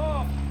died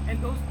off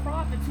and those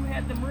prophets who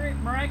had the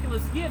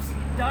miraculous gifts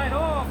died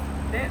off,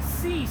 that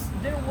ceased.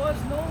 There was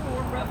no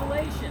more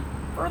revelation.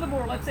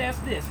 Furthermore, let's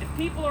ask this. If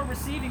people are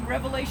receiving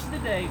revelation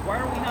today, why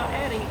are we not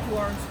adding it to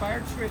our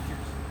inspired scriptures?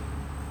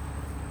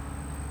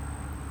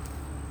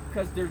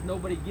 Because there's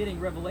nobody getting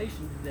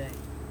revelation today.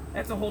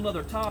 That's a whole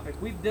other topic.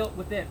 We've dealt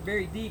with that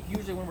very deep,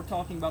 usually when we're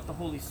talking about the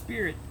Holy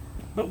Spirit.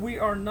 But we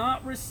are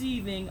not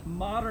receiving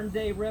modern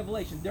day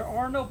revelation. There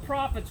are no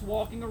prophets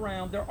walking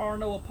around. There are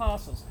no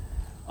apostles.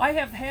 I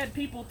have had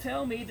people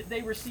tell me that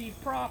they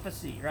receive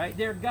prophecy, right?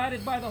 They're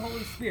guided by the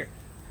Holy Spirit.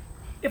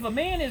 If a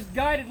man is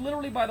guided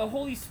literally by the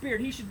Holy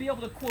Spirit, he should be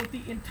able to quote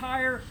the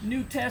entire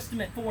New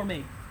Testament for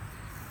me.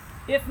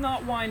 If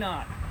not, why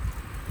not?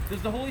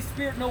 Does the Holy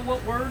Spirit know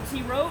what words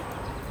he wrote?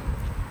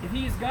 If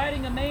he is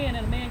guiding a man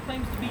and a man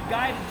claims to be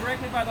guided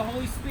directly by the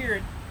Holy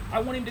Spirit, I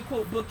want him to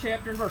quote book,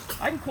 chapter, and verse.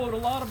 I can quote a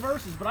lot of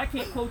verses, but I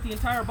can't quote the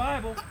entire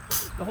Bible.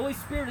 The Holy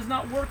Spirit is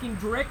not working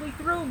directly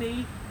through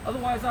me,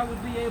 otherwise I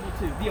would be able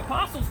to. The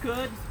apostles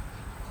could.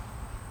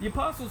 The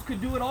apostles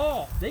could do it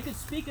all. They could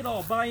speak it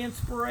all by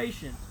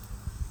inspiration.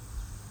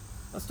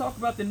 Let's talk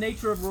about the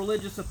nature of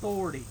religious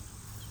authority.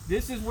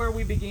 This is where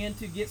we began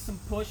to get some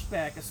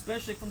pushback,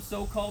 especially from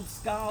so-called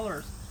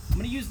scholars. I'm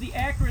going to use the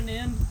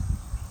acronym,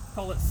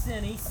 call it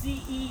CENI,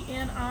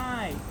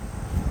 C-E-N-I.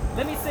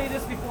 Let me say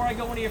this before I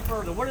go any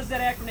further. What does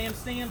that acronym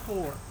stand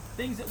for?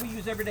 Things that we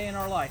use every day in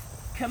our life.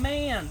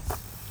 Commands.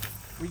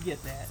 We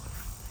get that.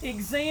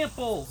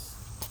 Examples.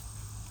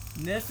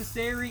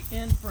 Necessary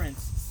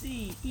inference.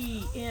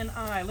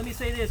 C-E-N-I. Let me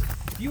say this.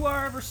 If you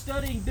are ever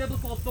studying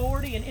biblical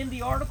authority and in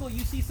the article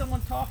you see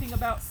someone talking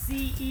about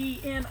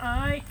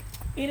C-E-N-I,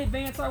 in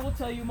advance I will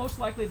tell you most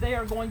likely they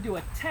are going to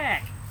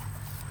attack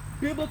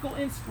biblical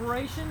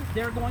inspiration.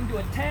 They're going to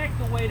attack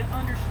the way to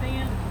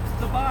understand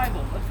the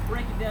Bible. Let's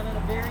break it down in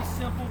a very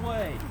simple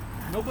way.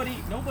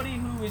 Nobody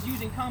who is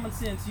using common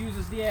sense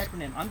uses the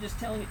acronym. I'm just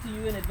telling it to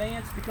you in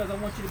advance because I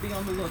want you to be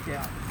on the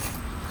lookout.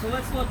 So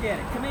let's look at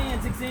it.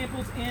 Commands,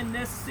 examples, and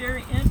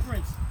necessary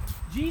inference.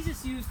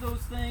 Jesus used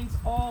those things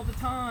all the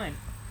time.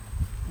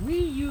 We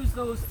use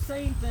those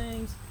same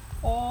things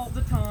all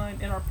the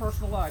time in our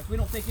personal lives. We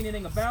don't think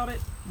anything about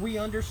it. We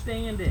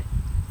understand it.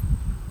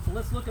 So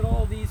let's look at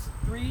all these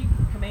three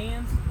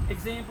commands,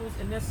 examples,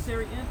 and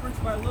necessary inference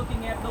by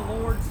looking at the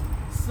Lord's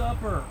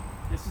Supper.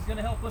 This is going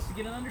to help us to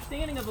get an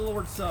understanding of the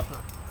Lord's Supper.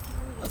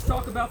 Let's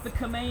talk about the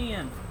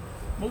command.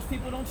 Most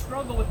people don't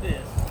struggle with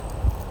this.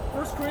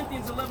 1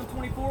 Corinthians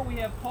 11:24, we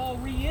have Paul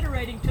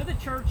reiterating to the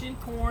church in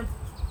Corinth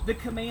the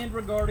command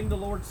regarding the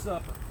Lord's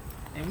Supper.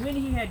 And when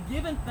he had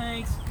given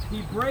thanks,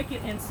 he brake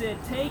it and said,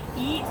 Take,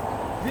 eat,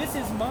 this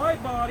is my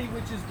body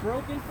which is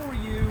broken for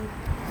you.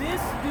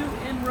 This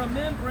do in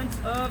remembrance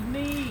of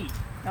me.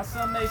 Now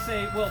some may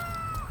say, well,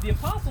 the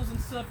apostles and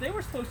stuff, they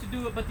were supposed to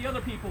do it, but the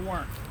other people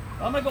weren't.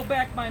 Well, I'm going to go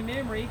back by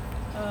memory.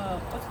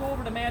 Let's go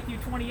over to Matthew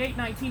 28,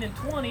 19 and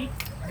 20.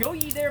 Go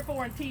ye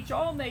therefore and teach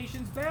all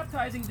nations,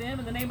 baptizing them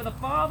in the name of the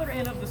Father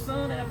and of the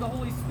Son and of the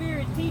Holy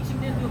Spirit, teaching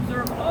them to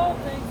observe all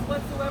things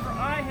whatsoever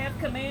I have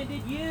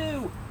commanded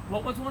you.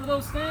 What was one of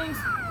those things?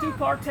 To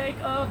partake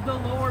of the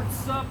Lord's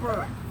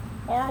Supper.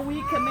 Are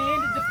we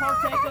commanded to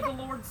partake of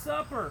the Lord's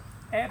Supper?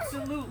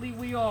 Absolutely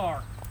we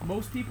are.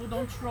 Most people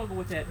don't struggle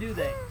with that, do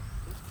they?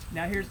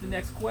 Now here's the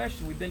next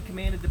question. We've been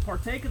commanded to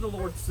partake of the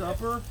Lord's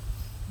Supper,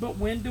 but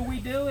when do we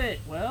do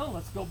it? Well,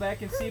 let's go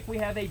back and see if we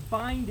have a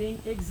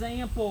binding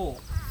example.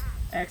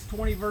 Acts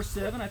 20 verse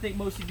 7. I think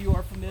most of you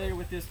are familiar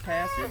with this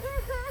passage.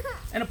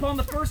 And upon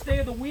the first day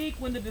of the week,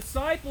 when the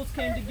disciples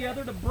came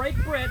together to break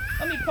bread.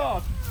 Let me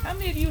pause. How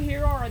many of you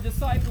here are a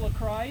disciple of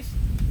Christ?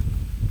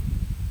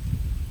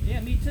 Yeah,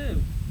 me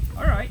too.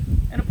 All right.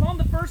 And upon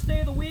the first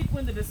day of the week,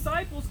 when the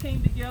disciples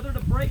came together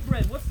to break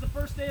bread. What's the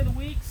first day of the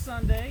week?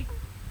 Sunday.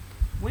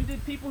 When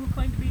did people who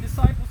claim to be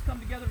disciples come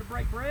together to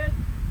break bread?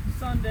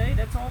 Sunday.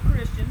 That's all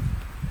Christians.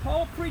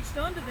 Paul preached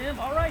unto them.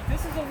 All right,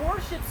 this is a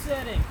worship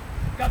setting.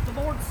 Got the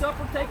Lord's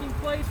Supper taking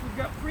place. We've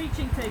got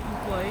preaching taking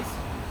place.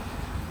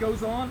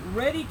 Goes on,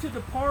 ready to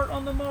depart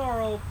on the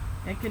morrow,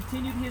 and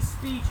continued his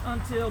speech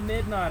until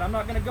midnight. I'm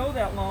not going to go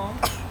that long,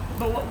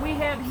 but what we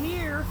have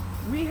here,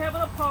 we have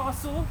an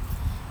apostle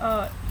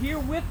here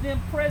with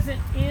them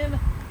present in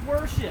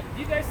worship.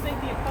 Do you guys think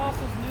the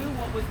apostles knew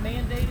what was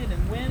mandated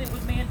and when it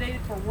was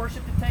mandated for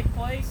worship to take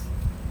place?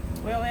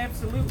 Well,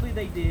 absolutely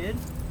they did.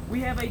 We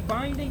have a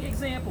binding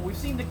example. We've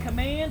seen the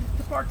command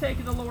to partake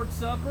of the Lord's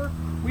Supper.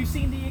 We've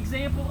seen the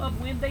example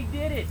of when they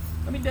did it.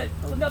 I mean,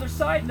 another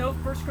side note,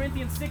 1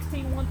 Corinthians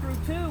 16, 1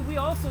 through 2, we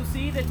also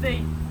see that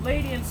they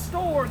laid in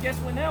store, guess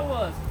when that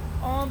was?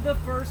 On the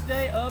first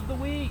day of the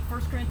week.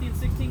 1 Corinthians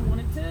 16, 1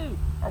 and 2.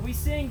 Are we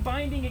seeing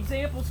binding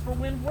examples for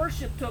when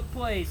worship took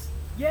place?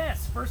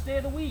 Yes, first day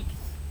of the week.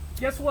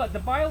 Guess what? The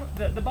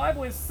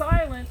Bible is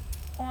silent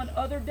on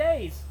other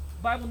days.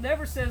 The Bible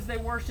never says they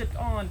worshiped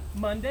on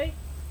Monday,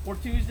 or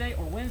Tuesday,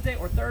 or Wednesday,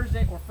 or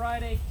Thursday, or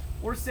Friday,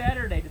 or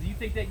Saturday. Do you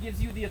think that gives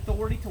you the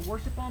authority to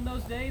worship on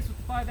those days with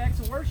the 5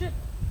 acts of worship?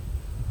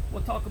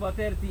 We'll talk about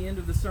that at the end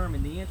of the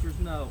sermon. The answer is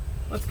no.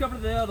 Let's cover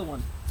the other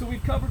one. So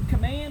we've covered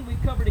command,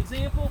 we've covered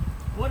example.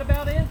 What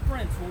about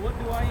inference? Well,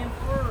 what do I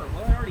infer?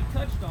 Well, I already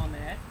touched on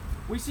that.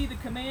 We see the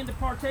command to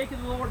partake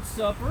of the Lord's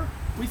Supper.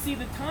 We see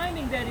the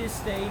timing that is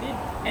stated.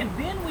 And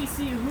then we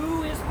see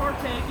who is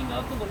partaking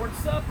of the Lord's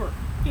Supper.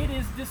 It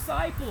is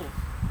disciples.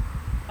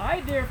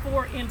 I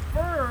therefore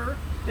infer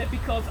that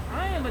because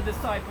I am a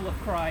disciple of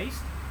Christ,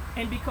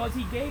 and because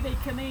he gave a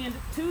command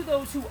to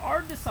those who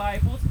are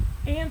disciples,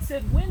 and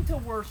said when to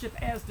worship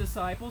as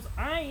disciples,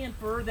 I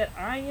infer that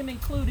I am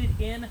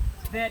included in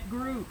that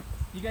group.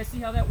 You guys see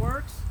how that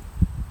works?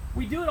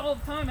 We do it all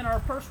the time in our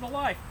personal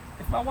life.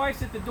 If my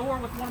wife's at the door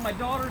with one of my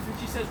daughters and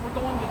she says we're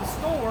going to the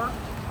store,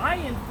 I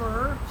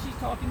infer she's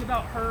talking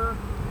about her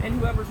and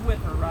whoever's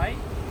with her, right?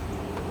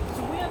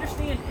 So we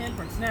understand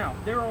inference. Now,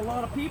 there are a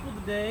lot of people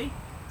today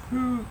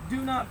who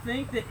do not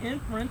think that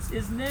inference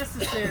is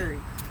necessary.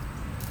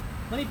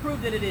 Let me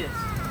prove that it is.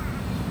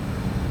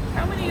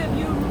 How many of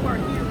you who are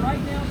here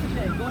right now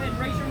today, go ahead and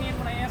raise your hand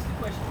when I ask the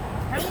question.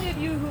 How many of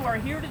you who are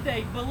here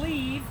today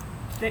believe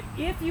that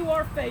if you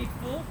are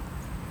faithful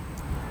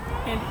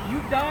and you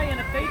die in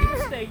a faithful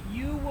state,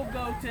 you will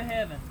go to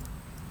heaven?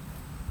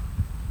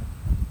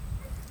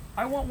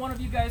 I want one of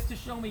you guys to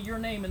show me your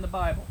name in the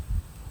Bible.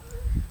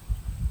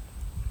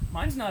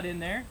 Mine's not in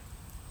there.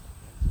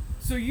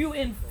 So you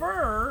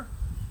infer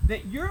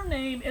that your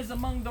name is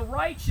among the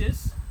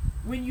righteous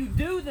when you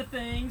do the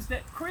things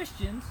that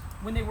Christians,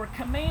 when they were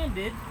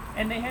commanded,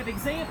 and they have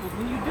examples.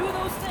 When you do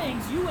those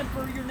things, you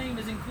infer your name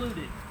is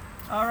included.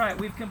 All right,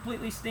 we've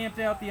completely stamped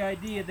out the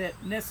idea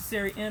that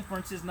necessary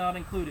inference is not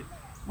included.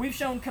 We've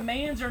shown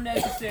commands are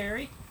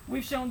necessary.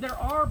 We've shown there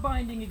are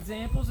binding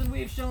examples, and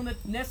we have shown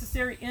that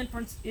necessary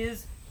inference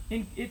is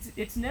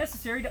it's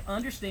necessary to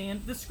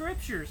understand the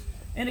Scriptures.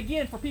 And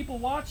again, for people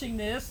watching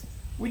this,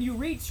 when you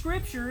read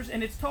Scriptures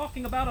and it's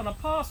talking about an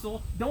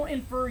apostle, don't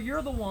infer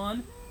you're the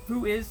one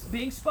who is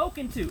being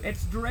spoken to.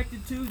 It's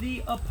directed to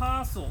the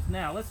apostles.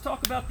 Now, let's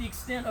talk about the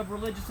extent of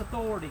religious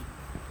authority.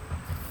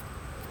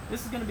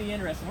 This is going to be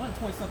interesting. I want to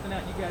point something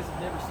out you guys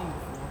have never seen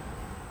before.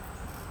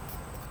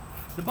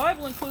 The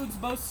Bible includes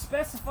both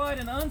specified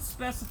and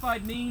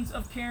unspecified means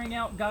of carrying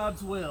out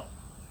God's will.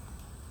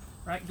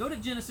 Right? Go to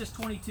Genesis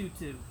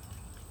 22:2.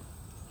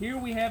 Here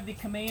we have the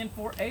command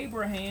for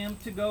Abraham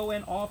to go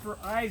and offer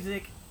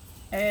Isaac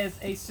as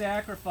a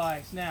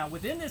sacrifice. Now,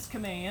 within this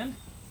command,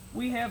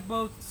 we have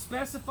both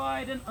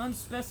specified and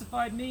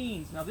unspecified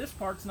means. Now, this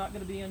part's not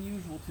going to be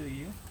unusual to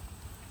you.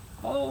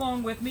 Follow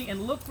along with me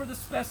and look for the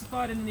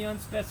specified and the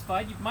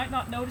unspecified. You might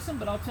not notice them,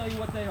 but I'll tell you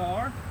what they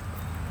are.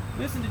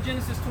 Listen to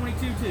Genesis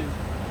 22:2.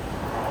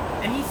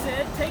 And he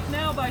said, Take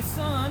now thy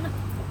son,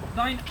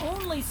 thine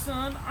only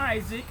son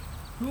Isaac,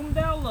 whom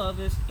thou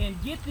lovest,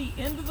 and get thee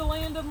into the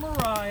land of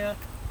Moriah,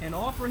 and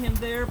offer him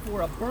there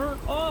for a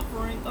burnt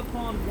offering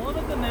upon one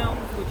of the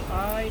mountains which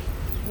I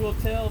will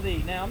tell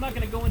thee. Now, I'm not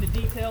going to go into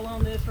detail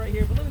on this right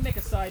here, but let me make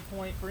a side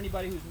point for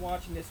anybody who's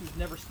watching this who's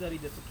never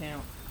studied this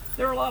account.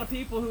 There are a lot of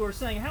people who are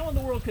saying, how in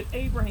the world could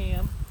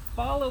Abraham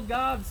follow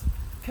God's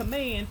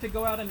command to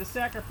go out and to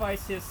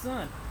sacrifice his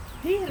son?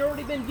 He had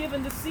already been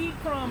given the seed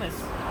promise.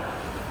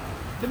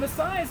 The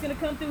Messiah is going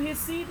to come through his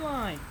seed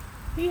line.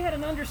 He had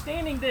an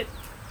understanding that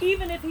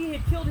even if he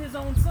had killed his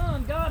own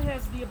son, God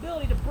has the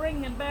ability to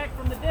bring him back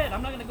from the dead.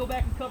 I'm not going to go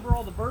back and cover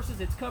all the verses.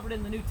 It's covered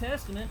in the New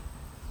Testament.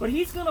 But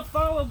he's going to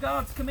follow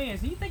God's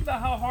commands. And you think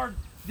about how hard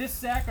this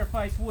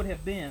sacrifice would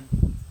have been.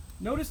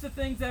 Notice the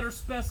things that are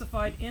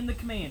specified in the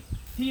command.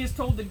 He is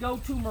told to go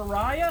to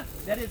Moriah.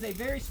 That is a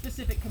very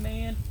specific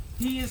command.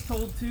 He is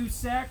told to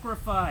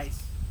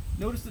sacrifice.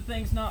 Notice the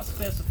things not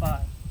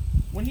specified.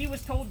 When he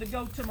was told to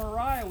go to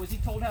Moriah, was he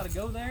told how to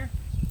go there?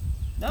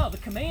 No, the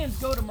commands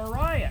go to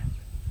Moriah.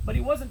 But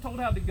he wasn't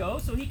told how to go,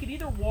 so he could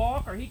either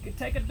walk or he could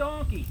take a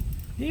donkey.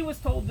 He was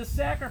told to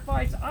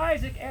sacrifice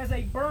Isaac as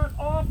a burnt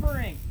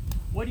offering.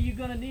 What are you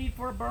going to need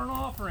for a burnt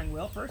offering?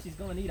 Well, first he's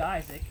going to need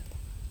Isaac.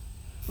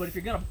 But if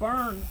you're going to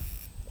burn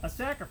a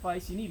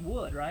sacrifice, you need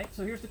wood, right?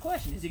 So here's the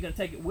question. Is he going to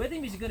take it with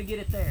him? Is he going to get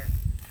it there?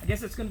 I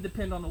guess it's going to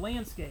depend on the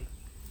landscape.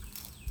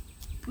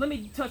 Let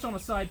me touch on a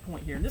side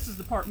point here, and this is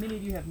the part many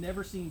of you have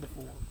never seen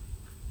before.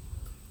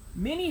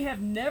 Many have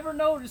never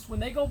noticed when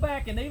they go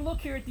back and they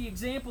look here at the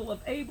example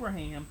of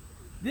Abraham,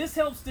 this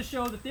helps to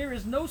show that there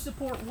is no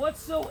support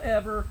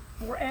whatsoever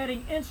for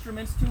adding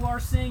instruments to our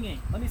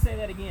singing. Let me say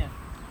that again.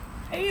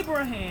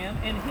 Abraham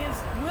and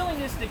his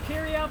willingness to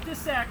carry out this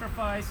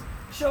sacrifice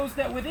shows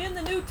that within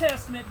the New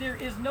Testament there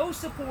is no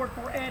support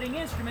for adding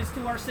instruments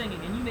to our singing.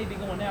 And you may be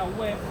going, now,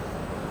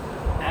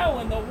 how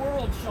in the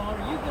world, Sean,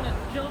 are you going to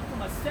jump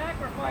from a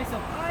sacrifice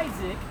of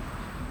Isaac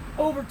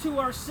over to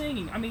our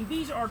singing? I mean,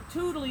 these are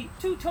two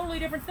totally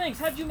different things.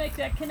 How'd you make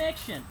that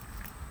connection?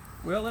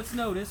 Well, let's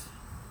notice.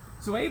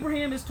 So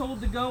Abraham is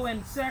told to go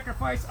and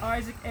sacrifice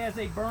Isaac as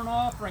a burnt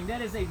offering.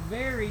 That is a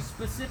very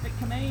specific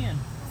command.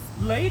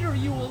 Later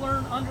you will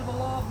learn under the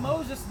law of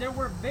Moses there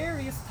were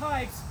various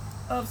types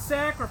of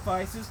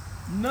sacrifices,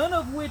 none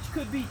of which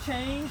could be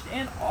changed,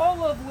 and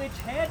all of which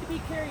had to be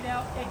carried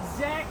out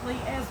exactly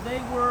as they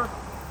were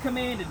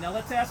commanded. Now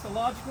let's ask a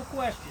logical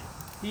question.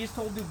 He is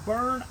told to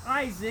burn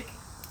Isaac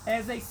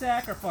as a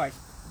sacrifice.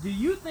 Do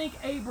you think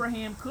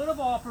Abraham could have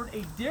offered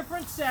a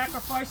different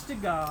sacrifice to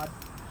God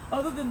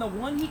other than the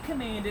one he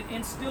commanded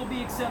and still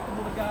be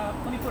acceptable to God?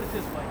 Let me put it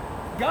this way.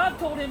 God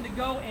told him to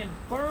go and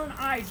burn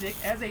Isaac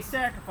as a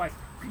sacrifice.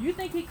 Do you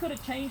think he could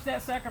have changed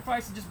that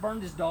sacrifice and just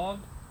burned his dog?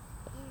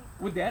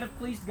 Would that have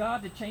pleased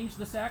God to change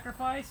the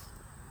sacrifice?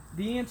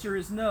 The answer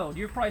is no.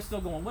 You're probably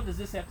still going, what does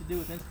this have to do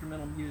with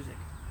instrumental music?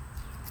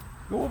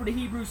 Go over to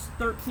Hebrews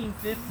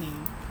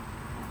 13:15.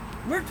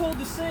 We're told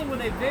to sing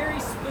with a very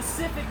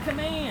specific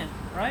command,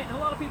 right? And a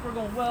lot of people are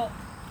going, well,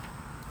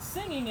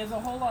 singing is a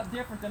whole lot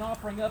different than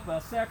offering up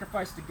a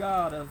sacrifice to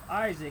God of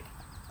Isaac,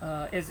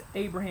 as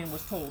Abraham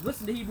was told.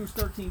 Listen to Hebrews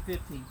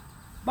 13:15.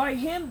 By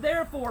him,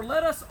 therefore,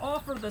 let us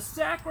offer the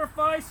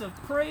sacrifice of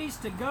praise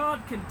to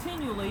God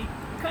continually.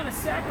 What kind of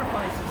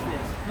sacrifice is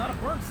this? Not a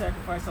burnt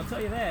sacrifice, I'll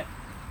tell you that.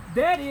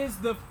 That is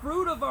the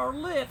fruit of our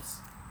lips,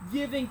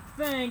 giving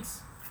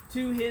thanks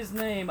to his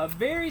name. A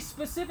very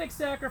specific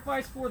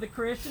sacrifice for the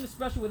Christian,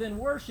 especially within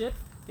worship.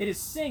 It is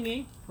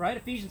singing, right?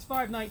 Ephesians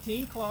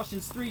 5:19,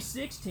 Colossians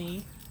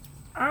 3:16.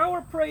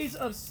 Our praise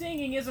of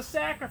singing is a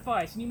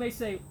sacrifice. And you may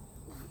say,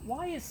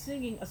 why is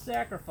singing a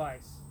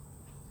sacrifice?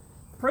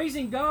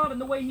 Praising God in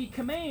the way he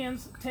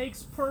commands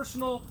takes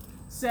personal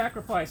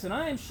sacrifice. And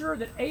I am sure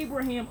that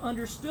Abraham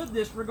understood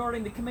this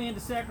regarding the command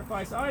to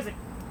sacrifice Isaac.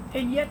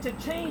 And yet to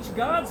change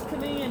God's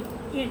command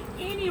in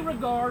any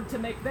regard to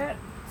make that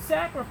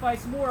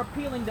sacrifice more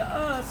appealing to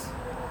us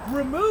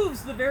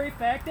removes the very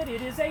fact that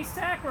it is a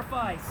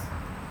sacrifice.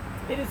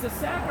 It is a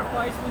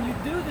sacrifice when you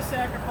do the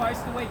sacrifice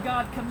the way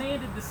God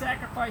commanded the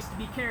sacrifice to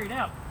be carried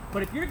out.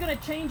 But if you're going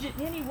to change it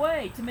in any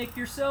way to make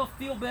yourself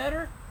feel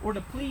better or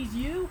to please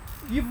you,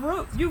 you've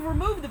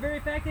removed the very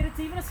fact that it's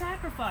even a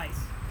sacrifice.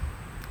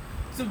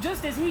 So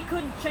just as he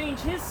couldn't change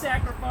his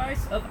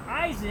sacrifice of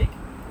Isaac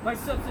by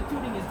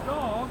substituting his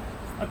dog,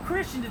 a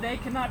Christian today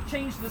cannot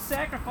change the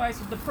sacrifice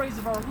of the praise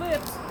of our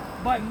lips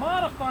by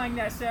modifying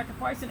that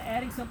sacrifice and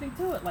adding something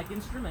to it, like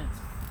instruments.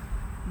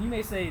 You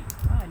may say,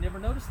 I never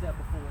noticed that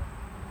before.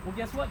 Well,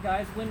 guess what,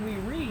 guys? When we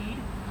read,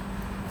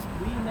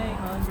 we may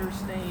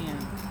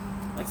understand.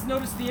 Let's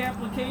notice the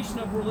application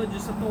of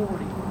religious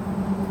authority.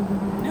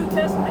 New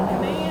Testament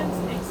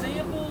commands,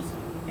 examples,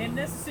 and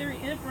necessary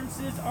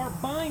inferences are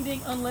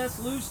binding unless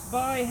loosed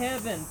by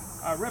heaven.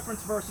 Our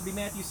reference verse would be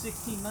Matthew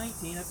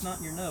 16:19. That's not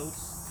in your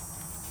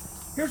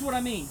notes. Here's what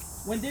I mean.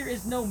 When there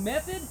is no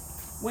method,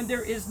 when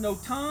there is no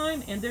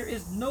time, and there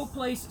is no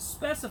place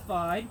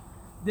specified,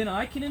 then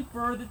I can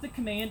infer that the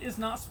command is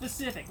not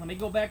specific. Let me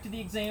go back to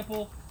the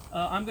example.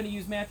 I'm going to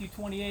use Matthew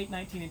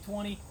 28:19 and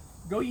 20.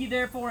 Go ye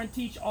therefore and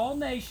teach all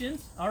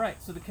nations. All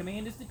right, so the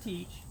command is to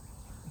teach.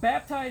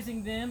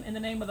 Baptizing them in the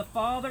name of the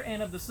Father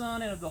and of the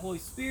Son and of the Holy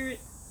Spirit.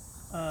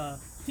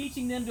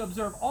 Teaching them to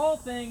observe all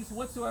things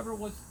whatsoever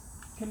was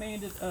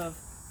commanded of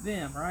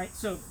them. All right,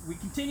 so we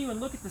continue and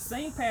look at the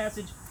same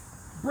passage.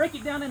 Break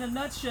it down in a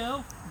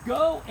nutshell.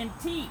 Go and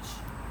teach.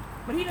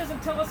 But he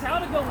doesn't tell us how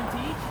to go and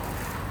teach.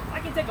 I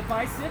can take a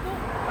bicycle.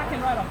 I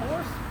can ride a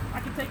horse. I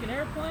can take an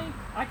airplane.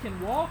 I can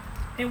walk.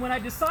 And when I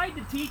decide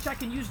to teach, I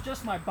can use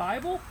just my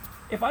Bible.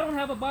 If I don't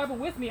have a Bible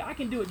with me, I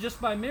can do it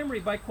just by memory,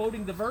 by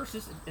quoting the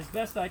verses as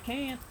best I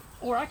can.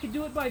 Or I could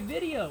do it by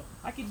video.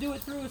 I could do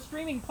it through a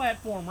streaming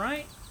platform,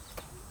 right?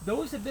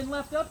 Those have been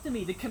left up to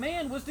me. The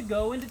command was to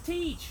go and to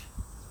teach.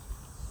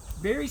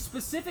 Very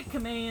specific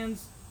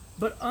commands,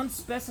 but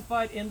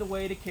unspecified in the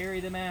way to carry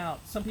them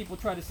out. Some people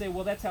try to say,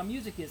 well, that's how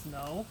music is.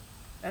 No,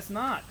 that's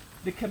not.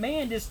 The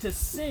command is to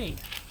sing.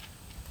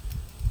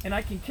 And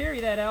I can carry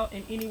that out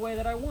in any way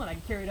that I want. I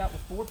can carry it out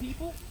with 4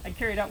 people. I can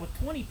carry it out with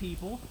 20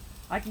 people.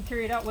 I can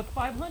carry it out with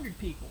 500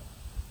 people.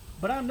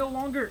 But I'm no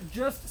longer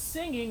just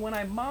singing when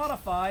I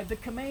modify the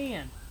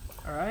command.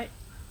 All right?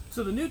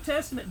 So the New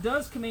Testament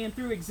does command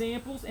through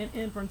examples and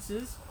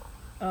inferences,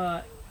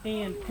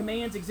 and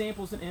commands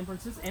examples and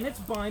inferences, and it's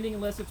binding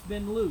unless it's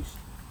been loosed.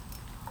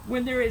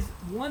 When there is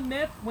one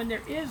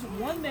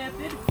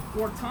method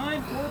or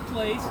time or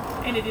place,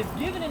 and it is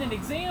given in an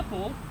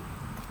example,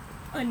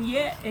 and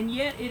yet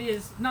it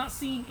is not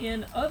seen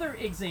in other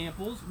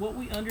examples, what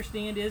we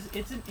understand is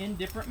it's an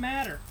indifferent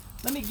matter.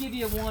 Let me give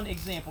you one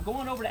example.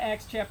 Going over to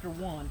Acts chapter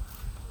 1.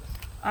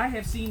 I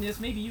have seen this,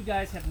 maybe you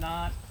guys have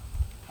not,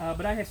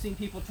 but I have seen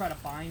people try to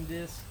bind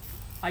this.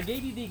 I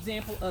gave you the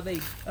example of a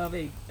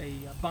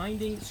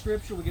binding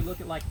scripture. We could look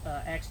at like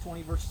Acts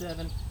 20 verse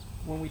 7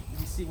 when we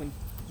see when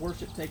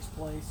worship takes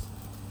place.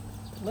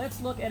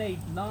 Let's look at a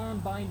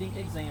non-binding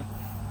example.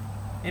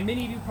 And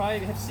many of you probably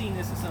have seen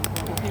this at some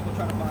point where people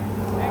try to bind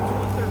this. Acts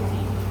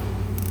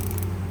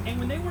 1:13. And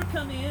when they were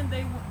come in,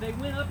 they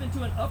went up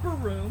into an upper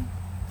room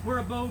where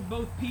abode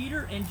both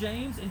Peter and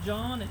James and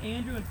John and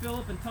Andrew and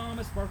Philip and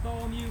Thomas,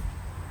 Bartholomew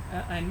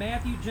and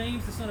Matthew,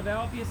 James the son of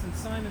Alphaeus and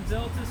Simon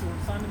Zelotes,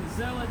 or Simon the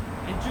Zealot,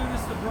 and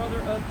Judas the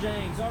brother of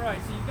James. All right,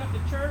 so you've got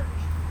the church.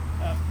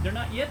 They're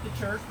not yet the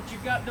church, but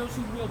you've got those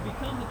who will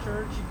become the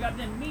church. You've got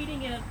them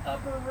meeting in an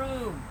upper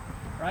room,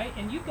 right?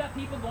 And you've got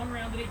people going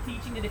around today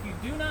teaching that if you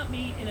do not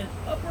meet in an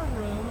upper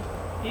room,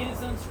 it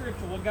is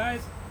unscriptural. Well,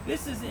 guys,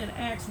 this is in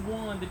Acts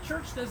 1. The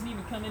church doesn't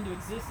even come into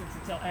existence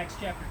until Acts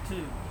chapter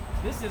 2.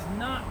 This is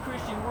not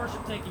Christian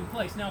worship taking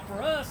place. Now,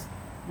 for us,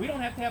 we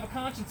don't have to have a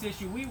conscience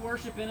issue. We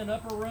worship in an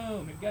upper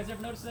room. Have you guys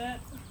ever noticed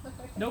that?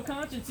 No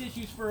conscience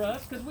issues for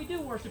us because we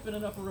do worship in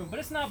an upper room. But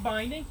it's not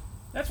binding.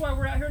 That's why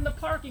we're out here in the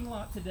parking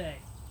lot today.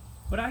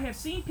 But I have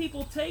seen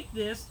people take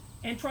this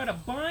and try to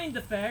bind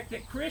the fact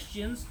that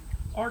Christians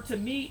are to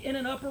meet in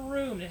an upper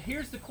room. Now,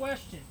 here's the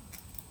question.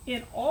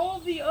 In all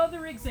the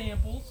other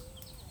examples,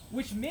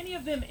 which many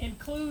of them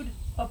include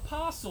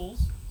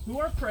apostles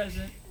who are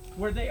present,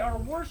 where they are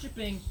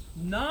worshiping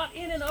not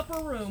in an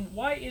upper room,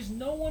 why is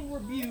no one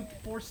rebuked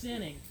for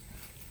sinning?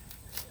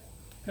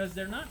 Because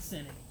they're not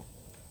sinning.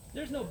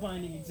 There's no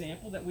binding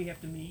example that we have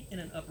to meet in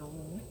an upper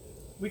room.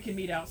 We can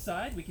meet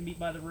outside, we can meet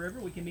by the river,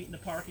 we can meet in the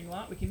parking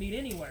lot, we can meet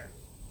anywhere.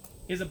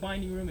 Is a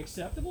binding room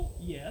acceptable?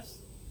 Yes.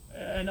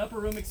 An upper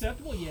room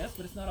acceptable? Yes,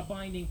 but it's not a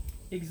binding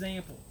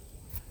example.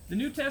 The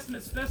New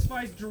Testament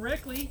specifies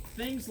directly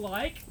things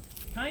like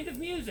kind of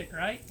music,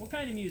 right? What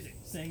kind of music?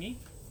 Singing.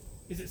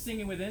 Is it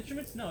singing with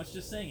instruments? No, it's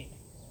just singing.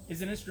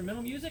 Is it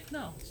instrumental music?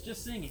 No, it's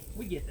just singing.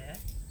 We get that.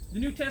 The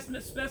New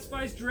Testament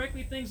specifies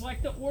directly things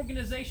like the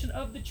organization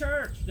of the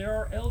church. There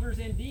are elders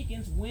and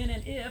deacons when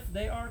and if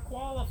they are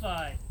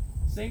qualified.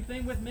 Same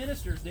thing with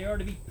ministers. They are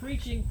to be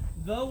preaching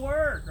the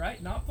word,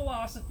 right? Not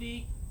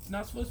philosophy. It's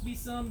not supposed to be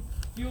some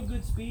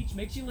feel-good speech,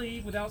 makes you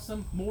leave without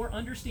some more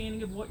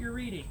understanding of what you're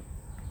reading.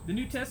 The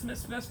New Testament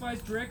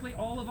specifies directly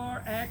all of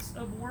our acts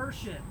of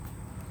worship.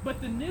 But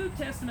the New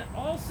Testament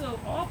also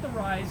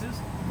authorizes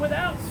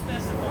without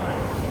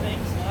specifying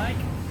things like,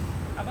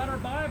 how about our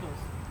Bibles?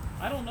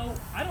 I don't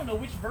know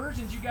which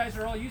versions you guys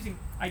are all using.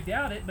 I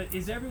doubt it, but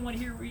is everyone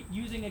here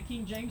using a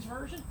King James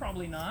version?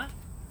 Probably not.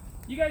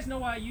 You guys know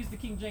why I use the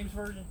King James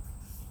version?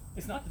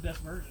 It's not the best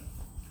version.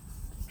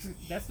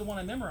 That's the one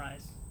I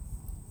memorized.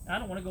 I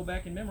don't want to go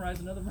back and memorize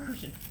another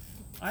version.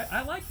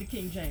 I like the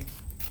King James.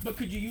 But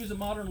could you use a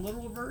modern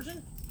literal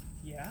version?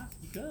 Yeah,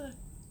 you could.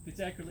 If it's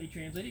accurately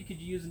translated, could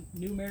you use a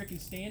New American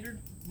Standard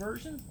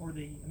Version or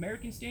the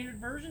American Standard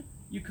Version?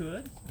 You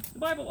could. The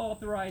Bible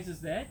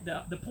authorizes that.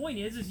 The point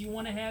is you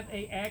want to have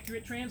an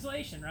accurate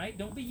translation, right?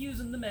 Don't be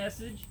using the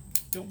Message.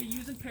 Don't be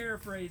using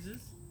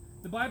paraphrases.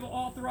 The Bible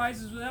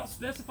authorizes without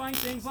specifying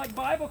things like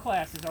Bible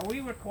classes. Are we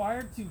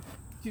required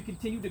to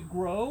continue to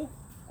grow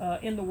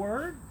in the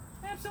Word?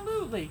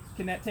 Absolutely.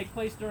 Can that take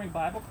place during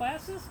Bible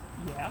classes?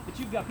 Yeah, but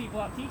you've got people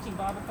out teaching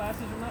Bible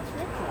classes are not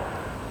scriptural.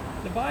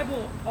 The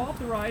Bible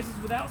authorizes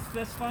without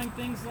specifying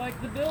things like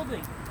the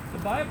building. The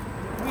Bible,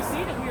 we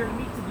see that we are to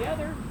meet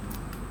together.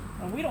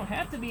 And we don't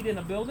have to meet in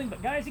a building,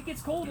 but guys, it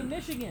gets cold in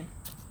Michigan.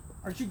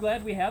 Aren't you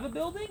glad we have a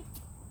building?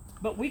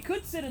 But we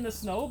could sit in the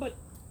snow, but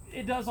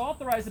it does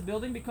authorize a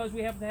building because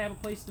we have to have a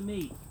place to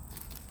meet.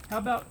 How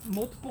about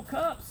multiple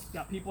cups?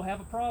 Got people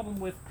have a problem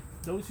with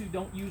those who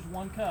don't use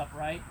one cup,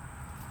 right?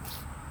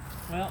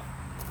 Well,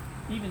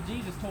 even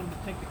Jesus told them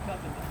to take the cup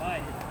and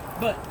divide it.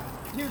 But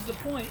here's the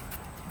point.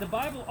 The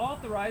Bible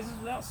authorizes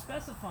without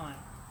specifying.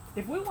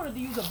 If we wanted to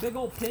use a big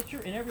old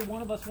pitcher and every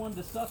one of us wanted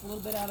to suck a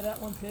little bit out of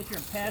that one pitcher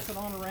and pass it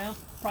on around,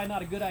 probably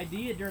not a good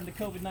idea during the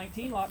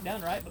COVID-19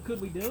 lockdown, right? But could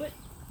we do it?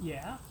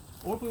 Yeah.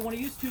 Or if we want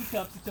to use 2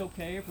 cups, it's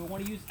okay. If we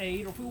want to use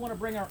 8, or if we want to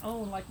bring our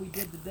own like we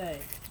did today,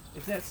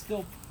 if that's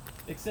still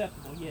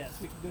acceptable, yes,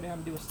 we can go down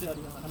and do a study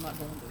on it. I'm not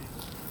going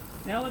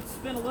to. Now let's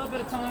spend a little bit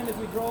of time as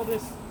we draw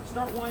this,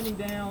 start winding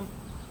down.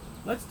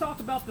 Let's talk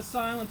about the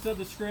silence of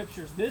the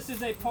Scriptures. This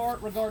is a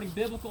part regarding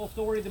biblical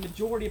authority the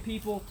majority of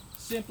people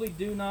simply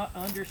do not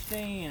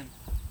understand.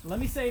 Let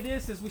me say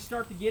this as we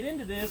start to get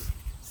into this.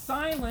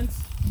 Silence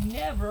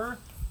never,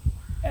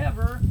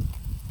 ever,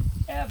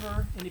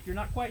 ever, and if you're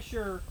not quite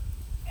sure,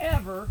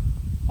 ever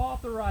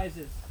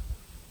authorizes.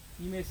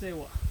 You may say,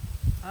 well,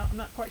 I'm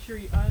not quite sure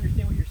I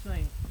understand what you're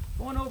saying.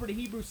 Going over to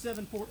Hebrews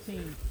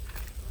 7:14.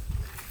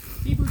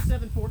 Hebrews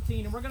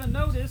 7:14, and we're going to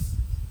notice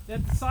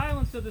that the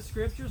silence of the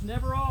Scriptures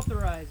never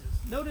authorizes.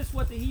 Notice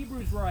what the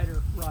Hebrews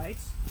writer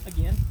writes,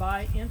 again,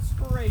 by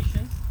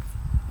inspiration.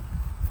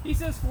 He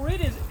says, "For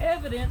it is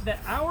evident that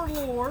our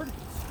Lord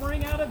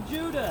sprang out of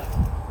Judah."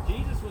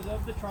 Jesus was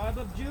of the tribe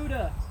of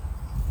Judah,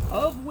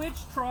 "of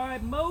which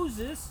tribe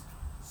Moses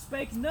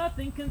spake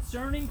nothing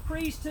concerning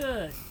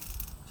priesthood."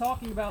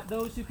 Talking about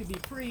those who could be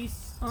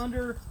priests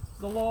under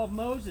the law of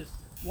Moses.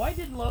 Why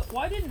didn't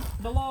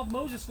the law of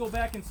Moses go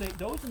back and say,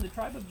 those in the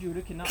tribe of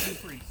Judah cannot be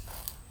priests?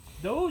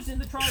 Those in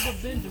the tribe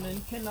of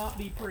Benjamin cannot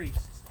be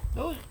priests.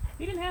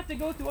 He didn't have to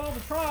go through all the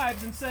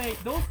tribes and say,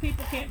 those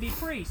people can't be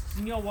priests.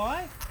 And you know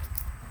why?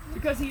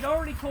 Because he'd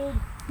already told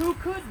who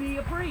could be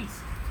a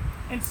priest.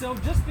 And so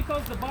just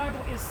because the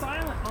Bible is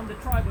silent on the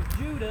tribe of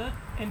Judah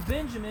and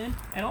Benjamin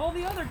and all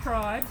the other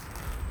tribes,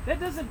 that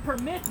doesn't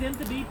permit them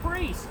to be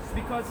priests,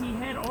 because he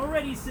had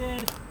already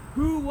said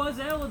who was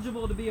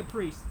eligible to be a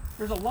priest.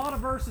 There's a lot of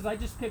verses. I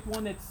just picked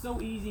one that's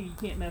so easy you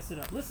can't mess it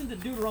up. Listen to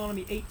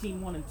Deuteronomy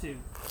 18:1 and 2.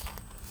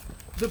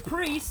 The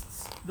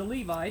priests, the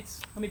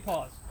Levites, let me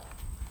pause.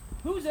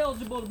 Who's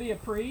eligible to be a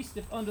priest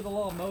if under the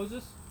law of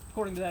Moses,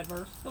 according to that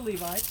verse? The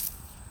Levites.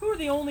 Who are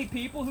the only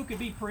people who could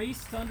be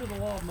priests under the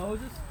law of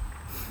Moses?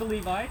 The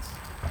Levites.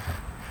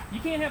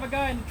 You can't have a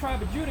guy in the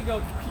tribe of Judah go,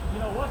 you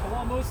know what, the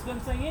law of Moses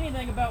doesn't say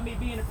anything about me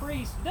being a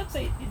priest.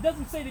 It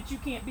doesn't say that you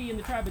can't be in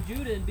the tribe of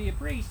Judah and be a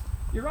priest.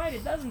 You're right,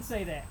 it doesn't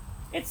say that.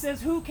 It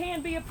says who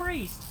can be a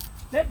priest.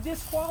 That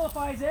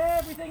disqualifies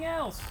everything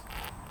else.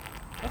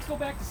 Let's go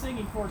back to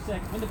singing for a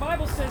second. When the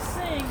Bible says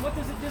sing, what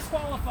does it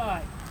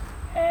disqualify?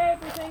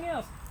 Everything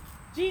else.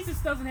 Jesus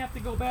doesn't have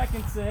to go back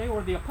and say,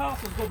 or the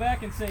apostles go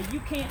back and say, you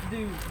can't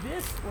do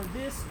this or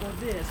this or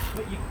this,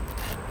 but you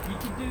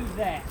can do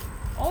that.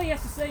 All he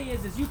has to say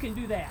is you can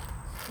do that.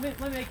 Let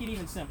me make it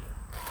even simpler.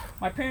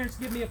 My parents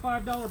give me a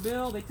 $5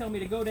 bill. They tell me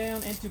to go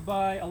down and to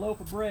buy a loaf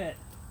of bread.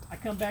 I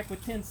come back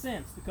with 10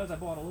 cents because I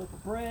bought a loaf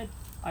of bread.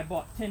 I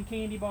bought 10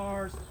 candy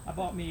bars. I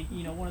bought me,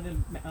 one of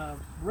them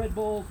Red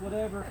Bulls,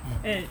 whatever.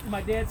 And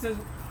my dad says,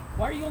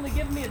 why are you only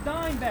giving me a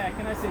dime back?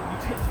 And I said,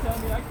 you didn't tell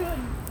me I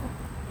couldn't.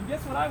 And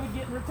guess what I would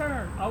get in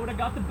return? I would have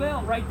got the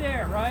belt right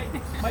there, right?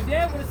 My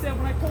dad would have said,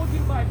 when I told you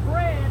to buy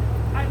bread,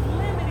 I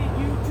limited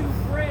you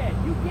to bread.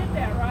 You get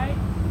that, right?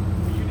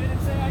 You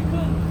didn't say I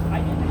couldn't. I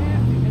didn't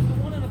have to. As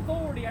the one in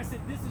authority, I said,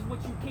 this is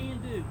what you can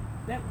do.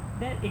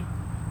 That it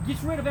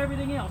gets rid of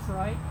everything else,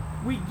 right?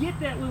 We get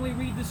that when we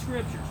read the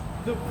Scriptures.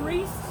 The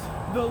priests,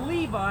 the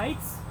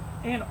Levites,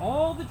 and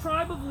all the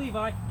tribe of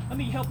Levi. Let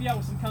me help you out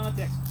with some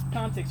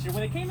context here. When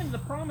they came into the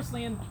Promised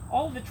Land,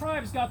 all of the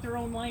tribes got their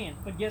own land.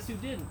 But guess who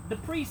didn't? The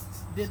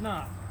priests did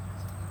not.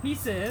 He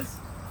says,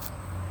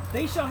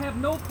 they shall have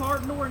no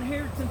part nor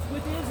inheritance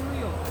with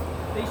Israel.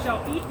 They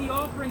shall eat the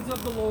offerings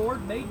of the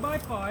Lord made by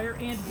fire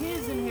and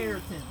his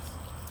inheritance.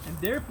 And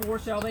therefore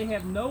shall they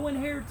have no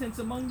inheritance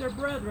among their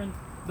brethren.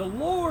 The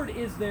Lord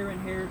is their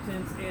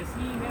inheritance, as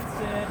he hath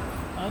said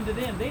unto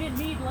them. They didn't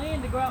need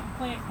land to go out and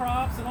plant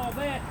crops and all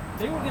that.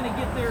 They were going to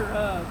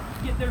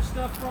get their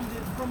stuff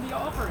from the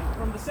offering,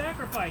 from the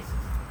sacrifices.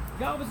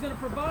 God was going to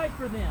provide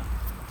for them.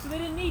 So they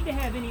didn't need to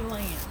have any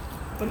land.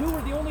 But who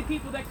were the only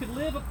people that could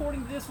live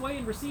according to this way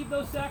and receive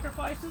those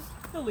sacrifices?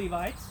 The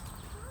Levites.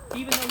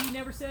 Even though he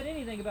never said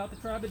anything about the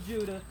tribe of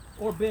Judah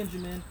or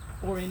Benjamin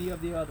or any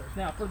of the others.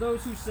 Now, for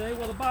those who say,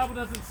 well, the Bible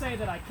doesn't say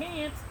that I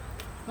can't,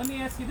 let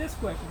me ask you this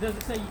question. Does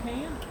it say you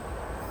can?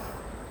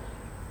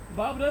 The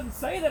Bible doesn't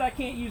say that I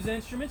can't use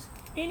instruments.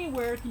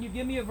 Anywhere can you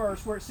give me a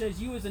verse where it says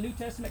you as a New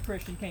Testament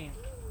Christian can?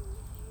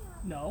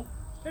 No.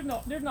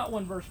 There's not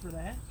one verse for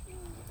that.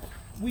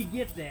 We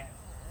get that.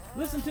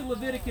 Listen to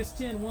Leviticus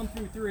 10, 1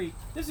 through 3.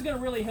 This is going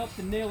to really help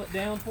to nail it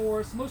down for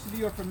us. Most of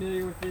you are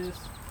familiar with this.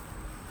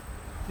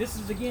 This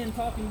is again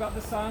talking about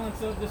the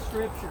silence of the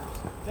Scriptures.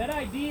 That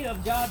idea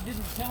of God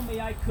didn't tell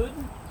me I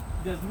couldn't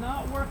does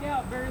not work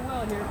out very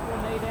well here for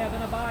Nadab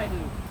and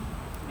Abihu.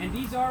 And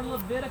these are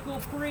Levitical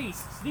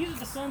priests. These are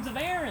the sons of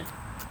Aaron.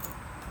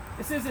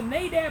 It says, and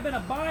Nadab and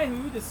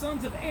Abihu, the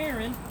sons of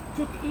Aaron,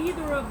 took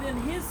either of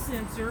them his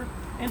censer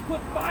and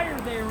put fire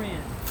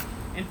therein,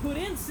 and put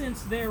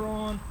incense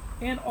thereon,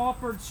 and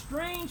offered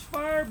strange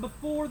fire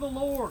before the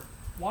Lord.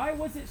 Why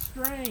was it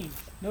strange?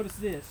 Notice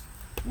this.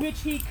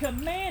 Which he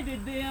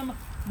commanded them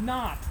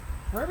not.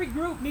 For every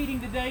group meeting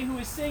today who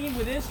is singing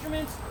with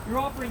instruments, you're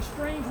offering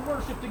strange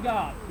worship to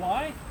God.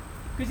 Why?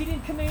 Because he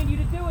didn't command you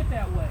to do it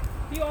that way.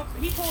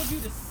 He told you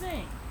to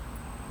sing.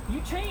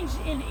 You change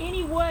in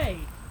any way,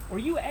 or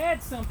you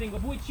add something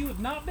of which you have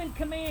not been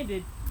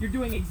commanded, you're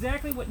doing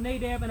exactly what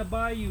Nadab and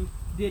Abihu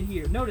did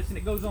here. Notice, and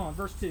it goes on,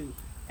 verse 2.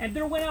 And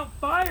there went out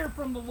fire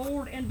from the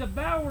Lord and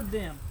devoured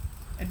them,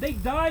 and they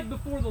died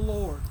before the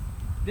Lord.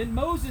 Then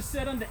Moses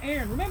said unto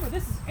Aaron, remember,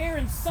 this is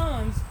Aaron's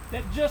sons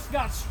that just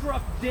got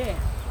struck dead.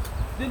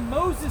 Then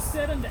Moses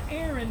said unto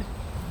Aaron,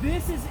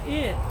 this is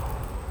it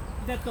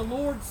that the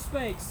Lord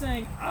spake,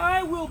 saying,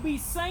 I will be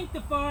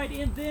sanctified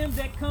in them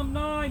that come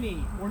nigh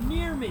me, or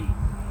near me,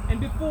 and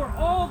before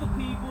all the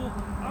people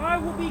I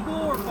will be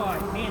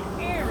glorified.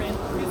 And Aaron,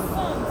 his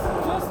sons,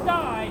 just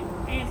died,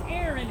 and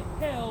Aaron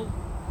held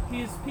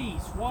his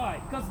peace.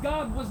 Why? Because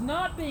God was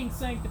not being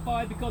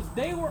sanctified, because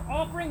they were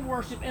offering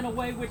worship in a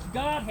way which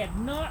God had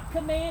not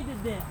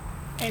commanded them.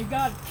 And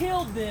God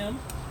killed them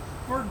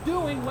for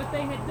doing what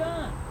they had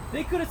done.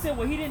 They could have said,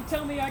 well, he didn't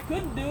tell me I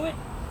couldn't do it.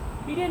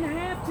 He didn't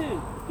have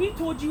to. He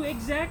told you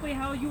exactly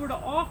how you were to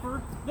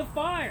offer the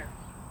fire.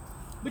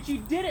 But you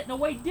did it in a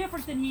way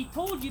different than he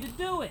told you to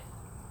do it.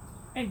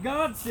 And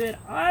God said,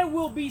 I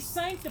will be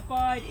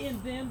sanctified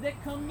in them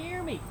that come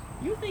near me.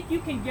 You think you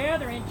can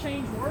gather and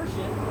change worship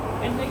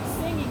and make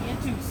singing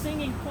into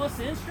singing plus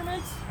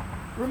instruments?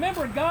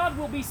 Remember, God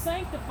will be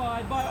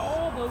sanctified by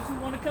all those who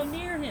want to come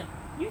near him.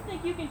 You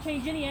think you can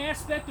change any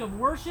aspect of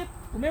worship?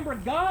 Remember,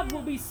 God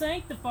will be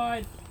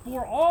sanctified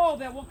for all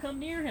that will come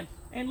near him.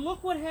 And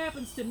look what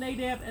happens to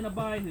Nadab and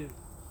Abihu.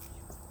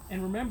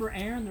 And remember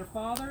Aaron, their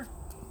father?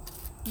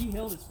 He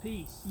held his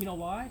peace. You know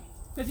why?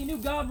 Because he knew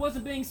God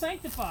wasn't being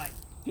sanctified.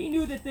 He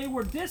knew that they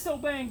were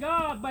disobeying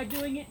God by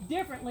doing it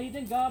differently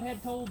than God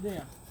had told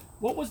them.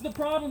 What was the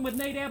problem with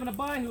Nadab and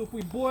Abihu if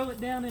we boil it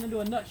down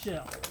into a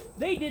nutshell?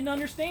 They didn't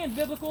understand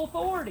biblical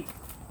authority.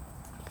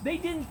 They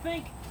didn't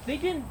think.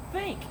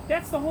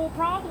 That's the whole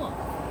problem.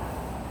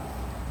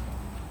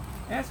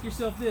 Ask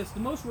yourself this. The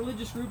most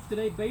religious groups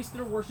today base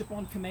their worship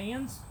on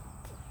commands,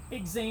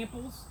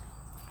 examples,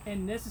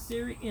 and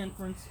necessary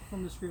inference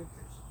from the Scriptures.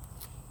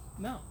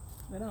 No,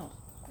 they don't.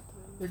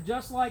 They're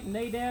just like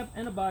Nadab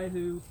and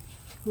Abihu,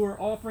 who are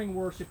offering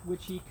worship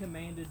which he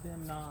commanded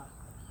them not.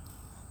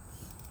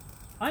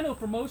 I know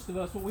for most of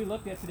us, what we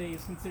look at today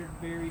is considered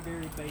very,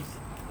 very basic.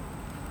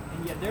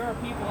 And yet there are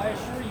people, I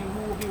assure you,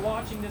 who will be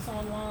watching this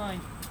online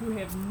who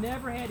have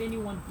never had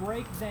anyone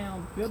break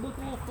down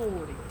biblical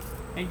authority.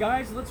 And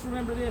guys, let's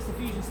remember this,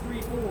 Ephesians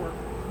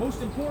 3:4,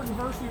 most important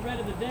verse we read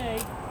of the day,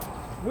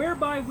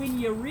 whereby when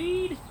ye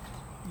read,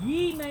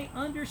 ye may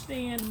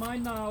understand my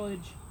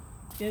knowledge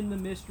in the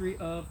mystery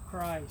of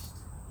Christ.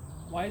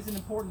 Why is it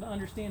important to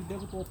understand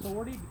biblical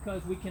authority?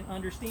 Because we can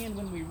understand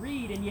when we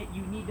read, and yet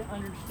you need to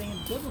understand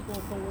biblical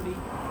authority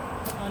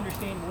to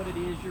understand what it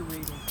is you're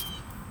reading.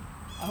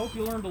 I hope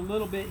you learned a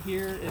little bit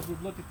here as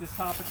we've looked at this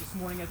topic this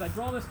morning. As I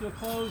draw this to a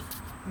close,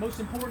 the most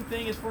important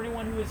thing is for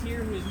anyone who is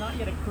here who is not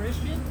yet a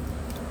Christian,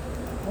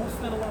 won't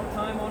spend a lot of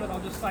time on it, I'll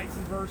just cite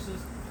some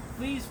verses.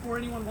 Please, for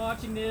anyone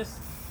watching this,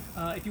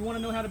 if you want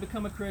to know how to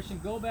become a Christian,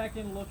 go back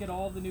and look at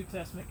all the New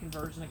Testament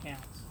conversion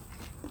accounts.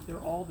 They're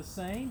all the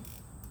same.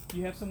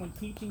 You have someone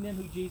teaching them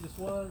who Jesus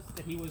was,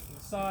 that he was the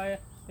Messiah,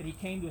 that he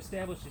came to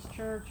establish his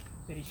church,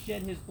 that he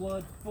shed his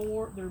blood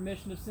for the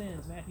remission of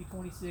sins, Matthew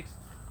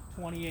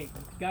 26:28.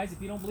 Guys,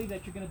 if you don't believe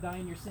that, you're going to die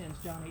in your sins,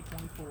 John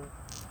 8:24.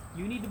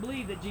 You need to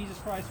believe that Jesus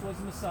Christ was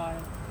the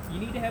Messiah. You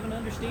need to have an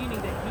understanding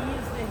that he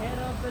is the head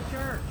of the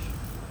church,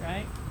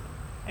 right?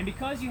 And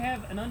because you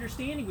have an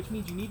understanding, which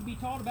means you need to be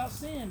taught about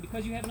sin,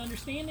 because you have an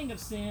understanding of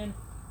sin,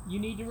 you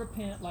need to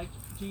repent like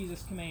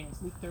Jesus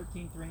commands, Luke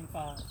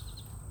 13:3-5.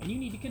 And you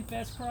need to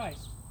confess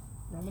Christ,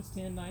 Romans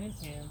 10:9 and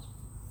 10.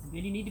 And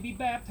then you need to be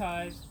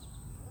baptized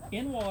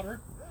in water,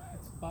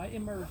 that's by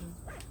immersion,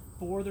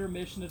 for the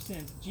remission of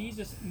sins.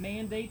 Jesus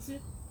mandates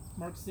it,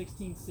 Mark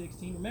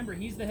 16:16. Remember,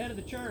 he's the head of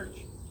the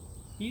church.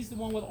 He's the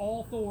one with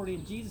all authority,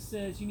 and Jesus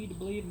says you need to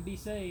believe and be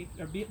saved,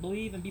 or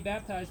believe and be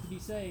baptized to be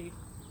saved.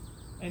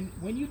 And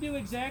when you do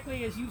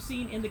exactly as you've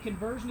seen in the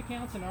conversion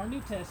accounts in our New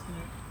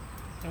Testament,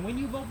 and when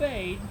you've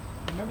obeyed,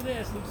 remember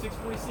this, Luke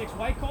 6:46,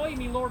 why call ye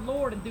me Lord,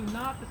 Lord, and do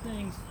not the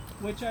things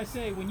which I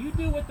say? When you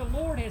do what the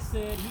Lord has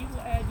said, he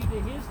will add you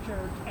to his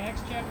church,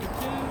 Acts chapter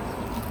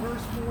 2,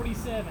 verse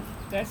 47.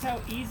 That's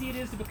how easy it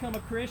is to become a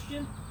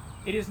Christian.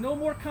 It is no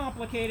more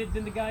complicated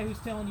than the guy who's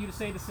telling you to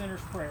say the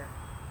sinner's prayer.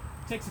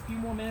 It takes a few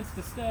more minutes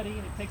to study,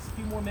 and it takes a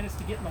few more minutes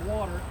to get in the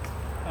water.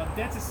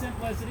 That's as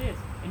simple as it is.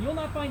 And you'll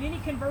not find any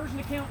conversion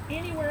account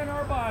anywhere in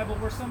our Bible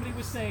where somebody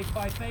was saved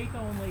by faith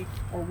only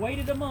or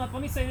waited a month.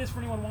 Let me say this for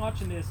anyone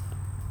watching this.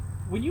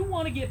 When you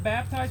want to get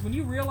baptized, when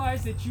you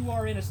realize that you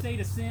are in a state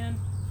of sin,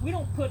 We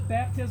don't put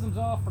baptisms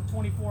off for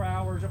 24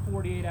 hours or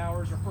 48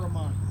 hours or for a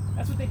month.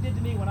 That's what they did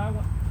to me when I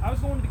was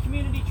going to the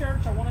community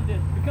church. I wanted to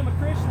become a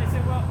Christian. They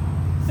said, well,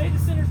 say the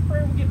sinner's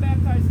prayer, we'll get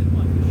baptized in a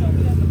month. You show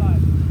me that in the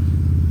Bible.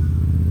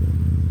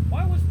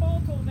 Why was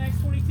Paul told in Acts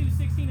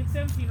 22:16 and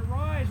 17,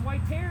 arise, why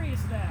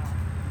tarriest thou?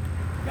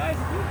 Guys,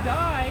 if you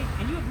die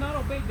and you have not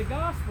obeyed the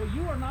gospel,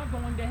 you are not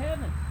going to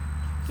heaven.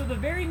 So the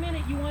very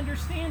minute you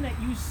understand that,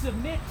 you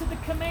submit to the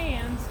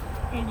commands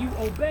and you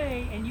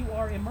obey, and you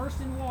are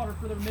immersed in water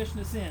for the remission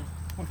of sins.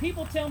 When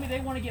people tell me they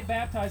want to get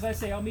baptized, I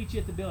say, I'll meet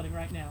you at the building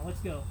right now. Let's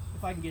go,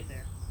 if I can get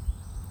there.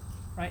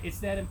 Right? It's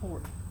that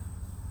important.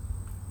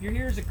 If you're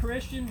here as a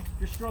Christian, if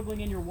you're struggling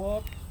in your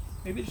walk,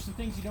 maybe there's some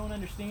things you don't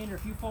understand, or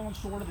if you've fallen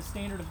short of the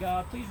standard of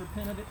God, please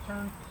repent of it.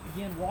 Turn,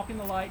 again, walk in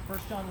the light, 1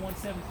 John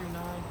 1:7-9.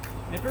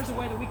 And if there's a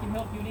way that we can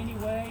help you in any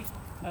way,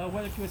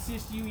 whether to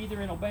assist you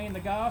either in obeying the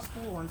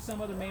gospel or in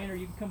some other manner,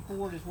 you can come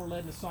forward as we're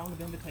led in a song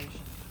of invitation.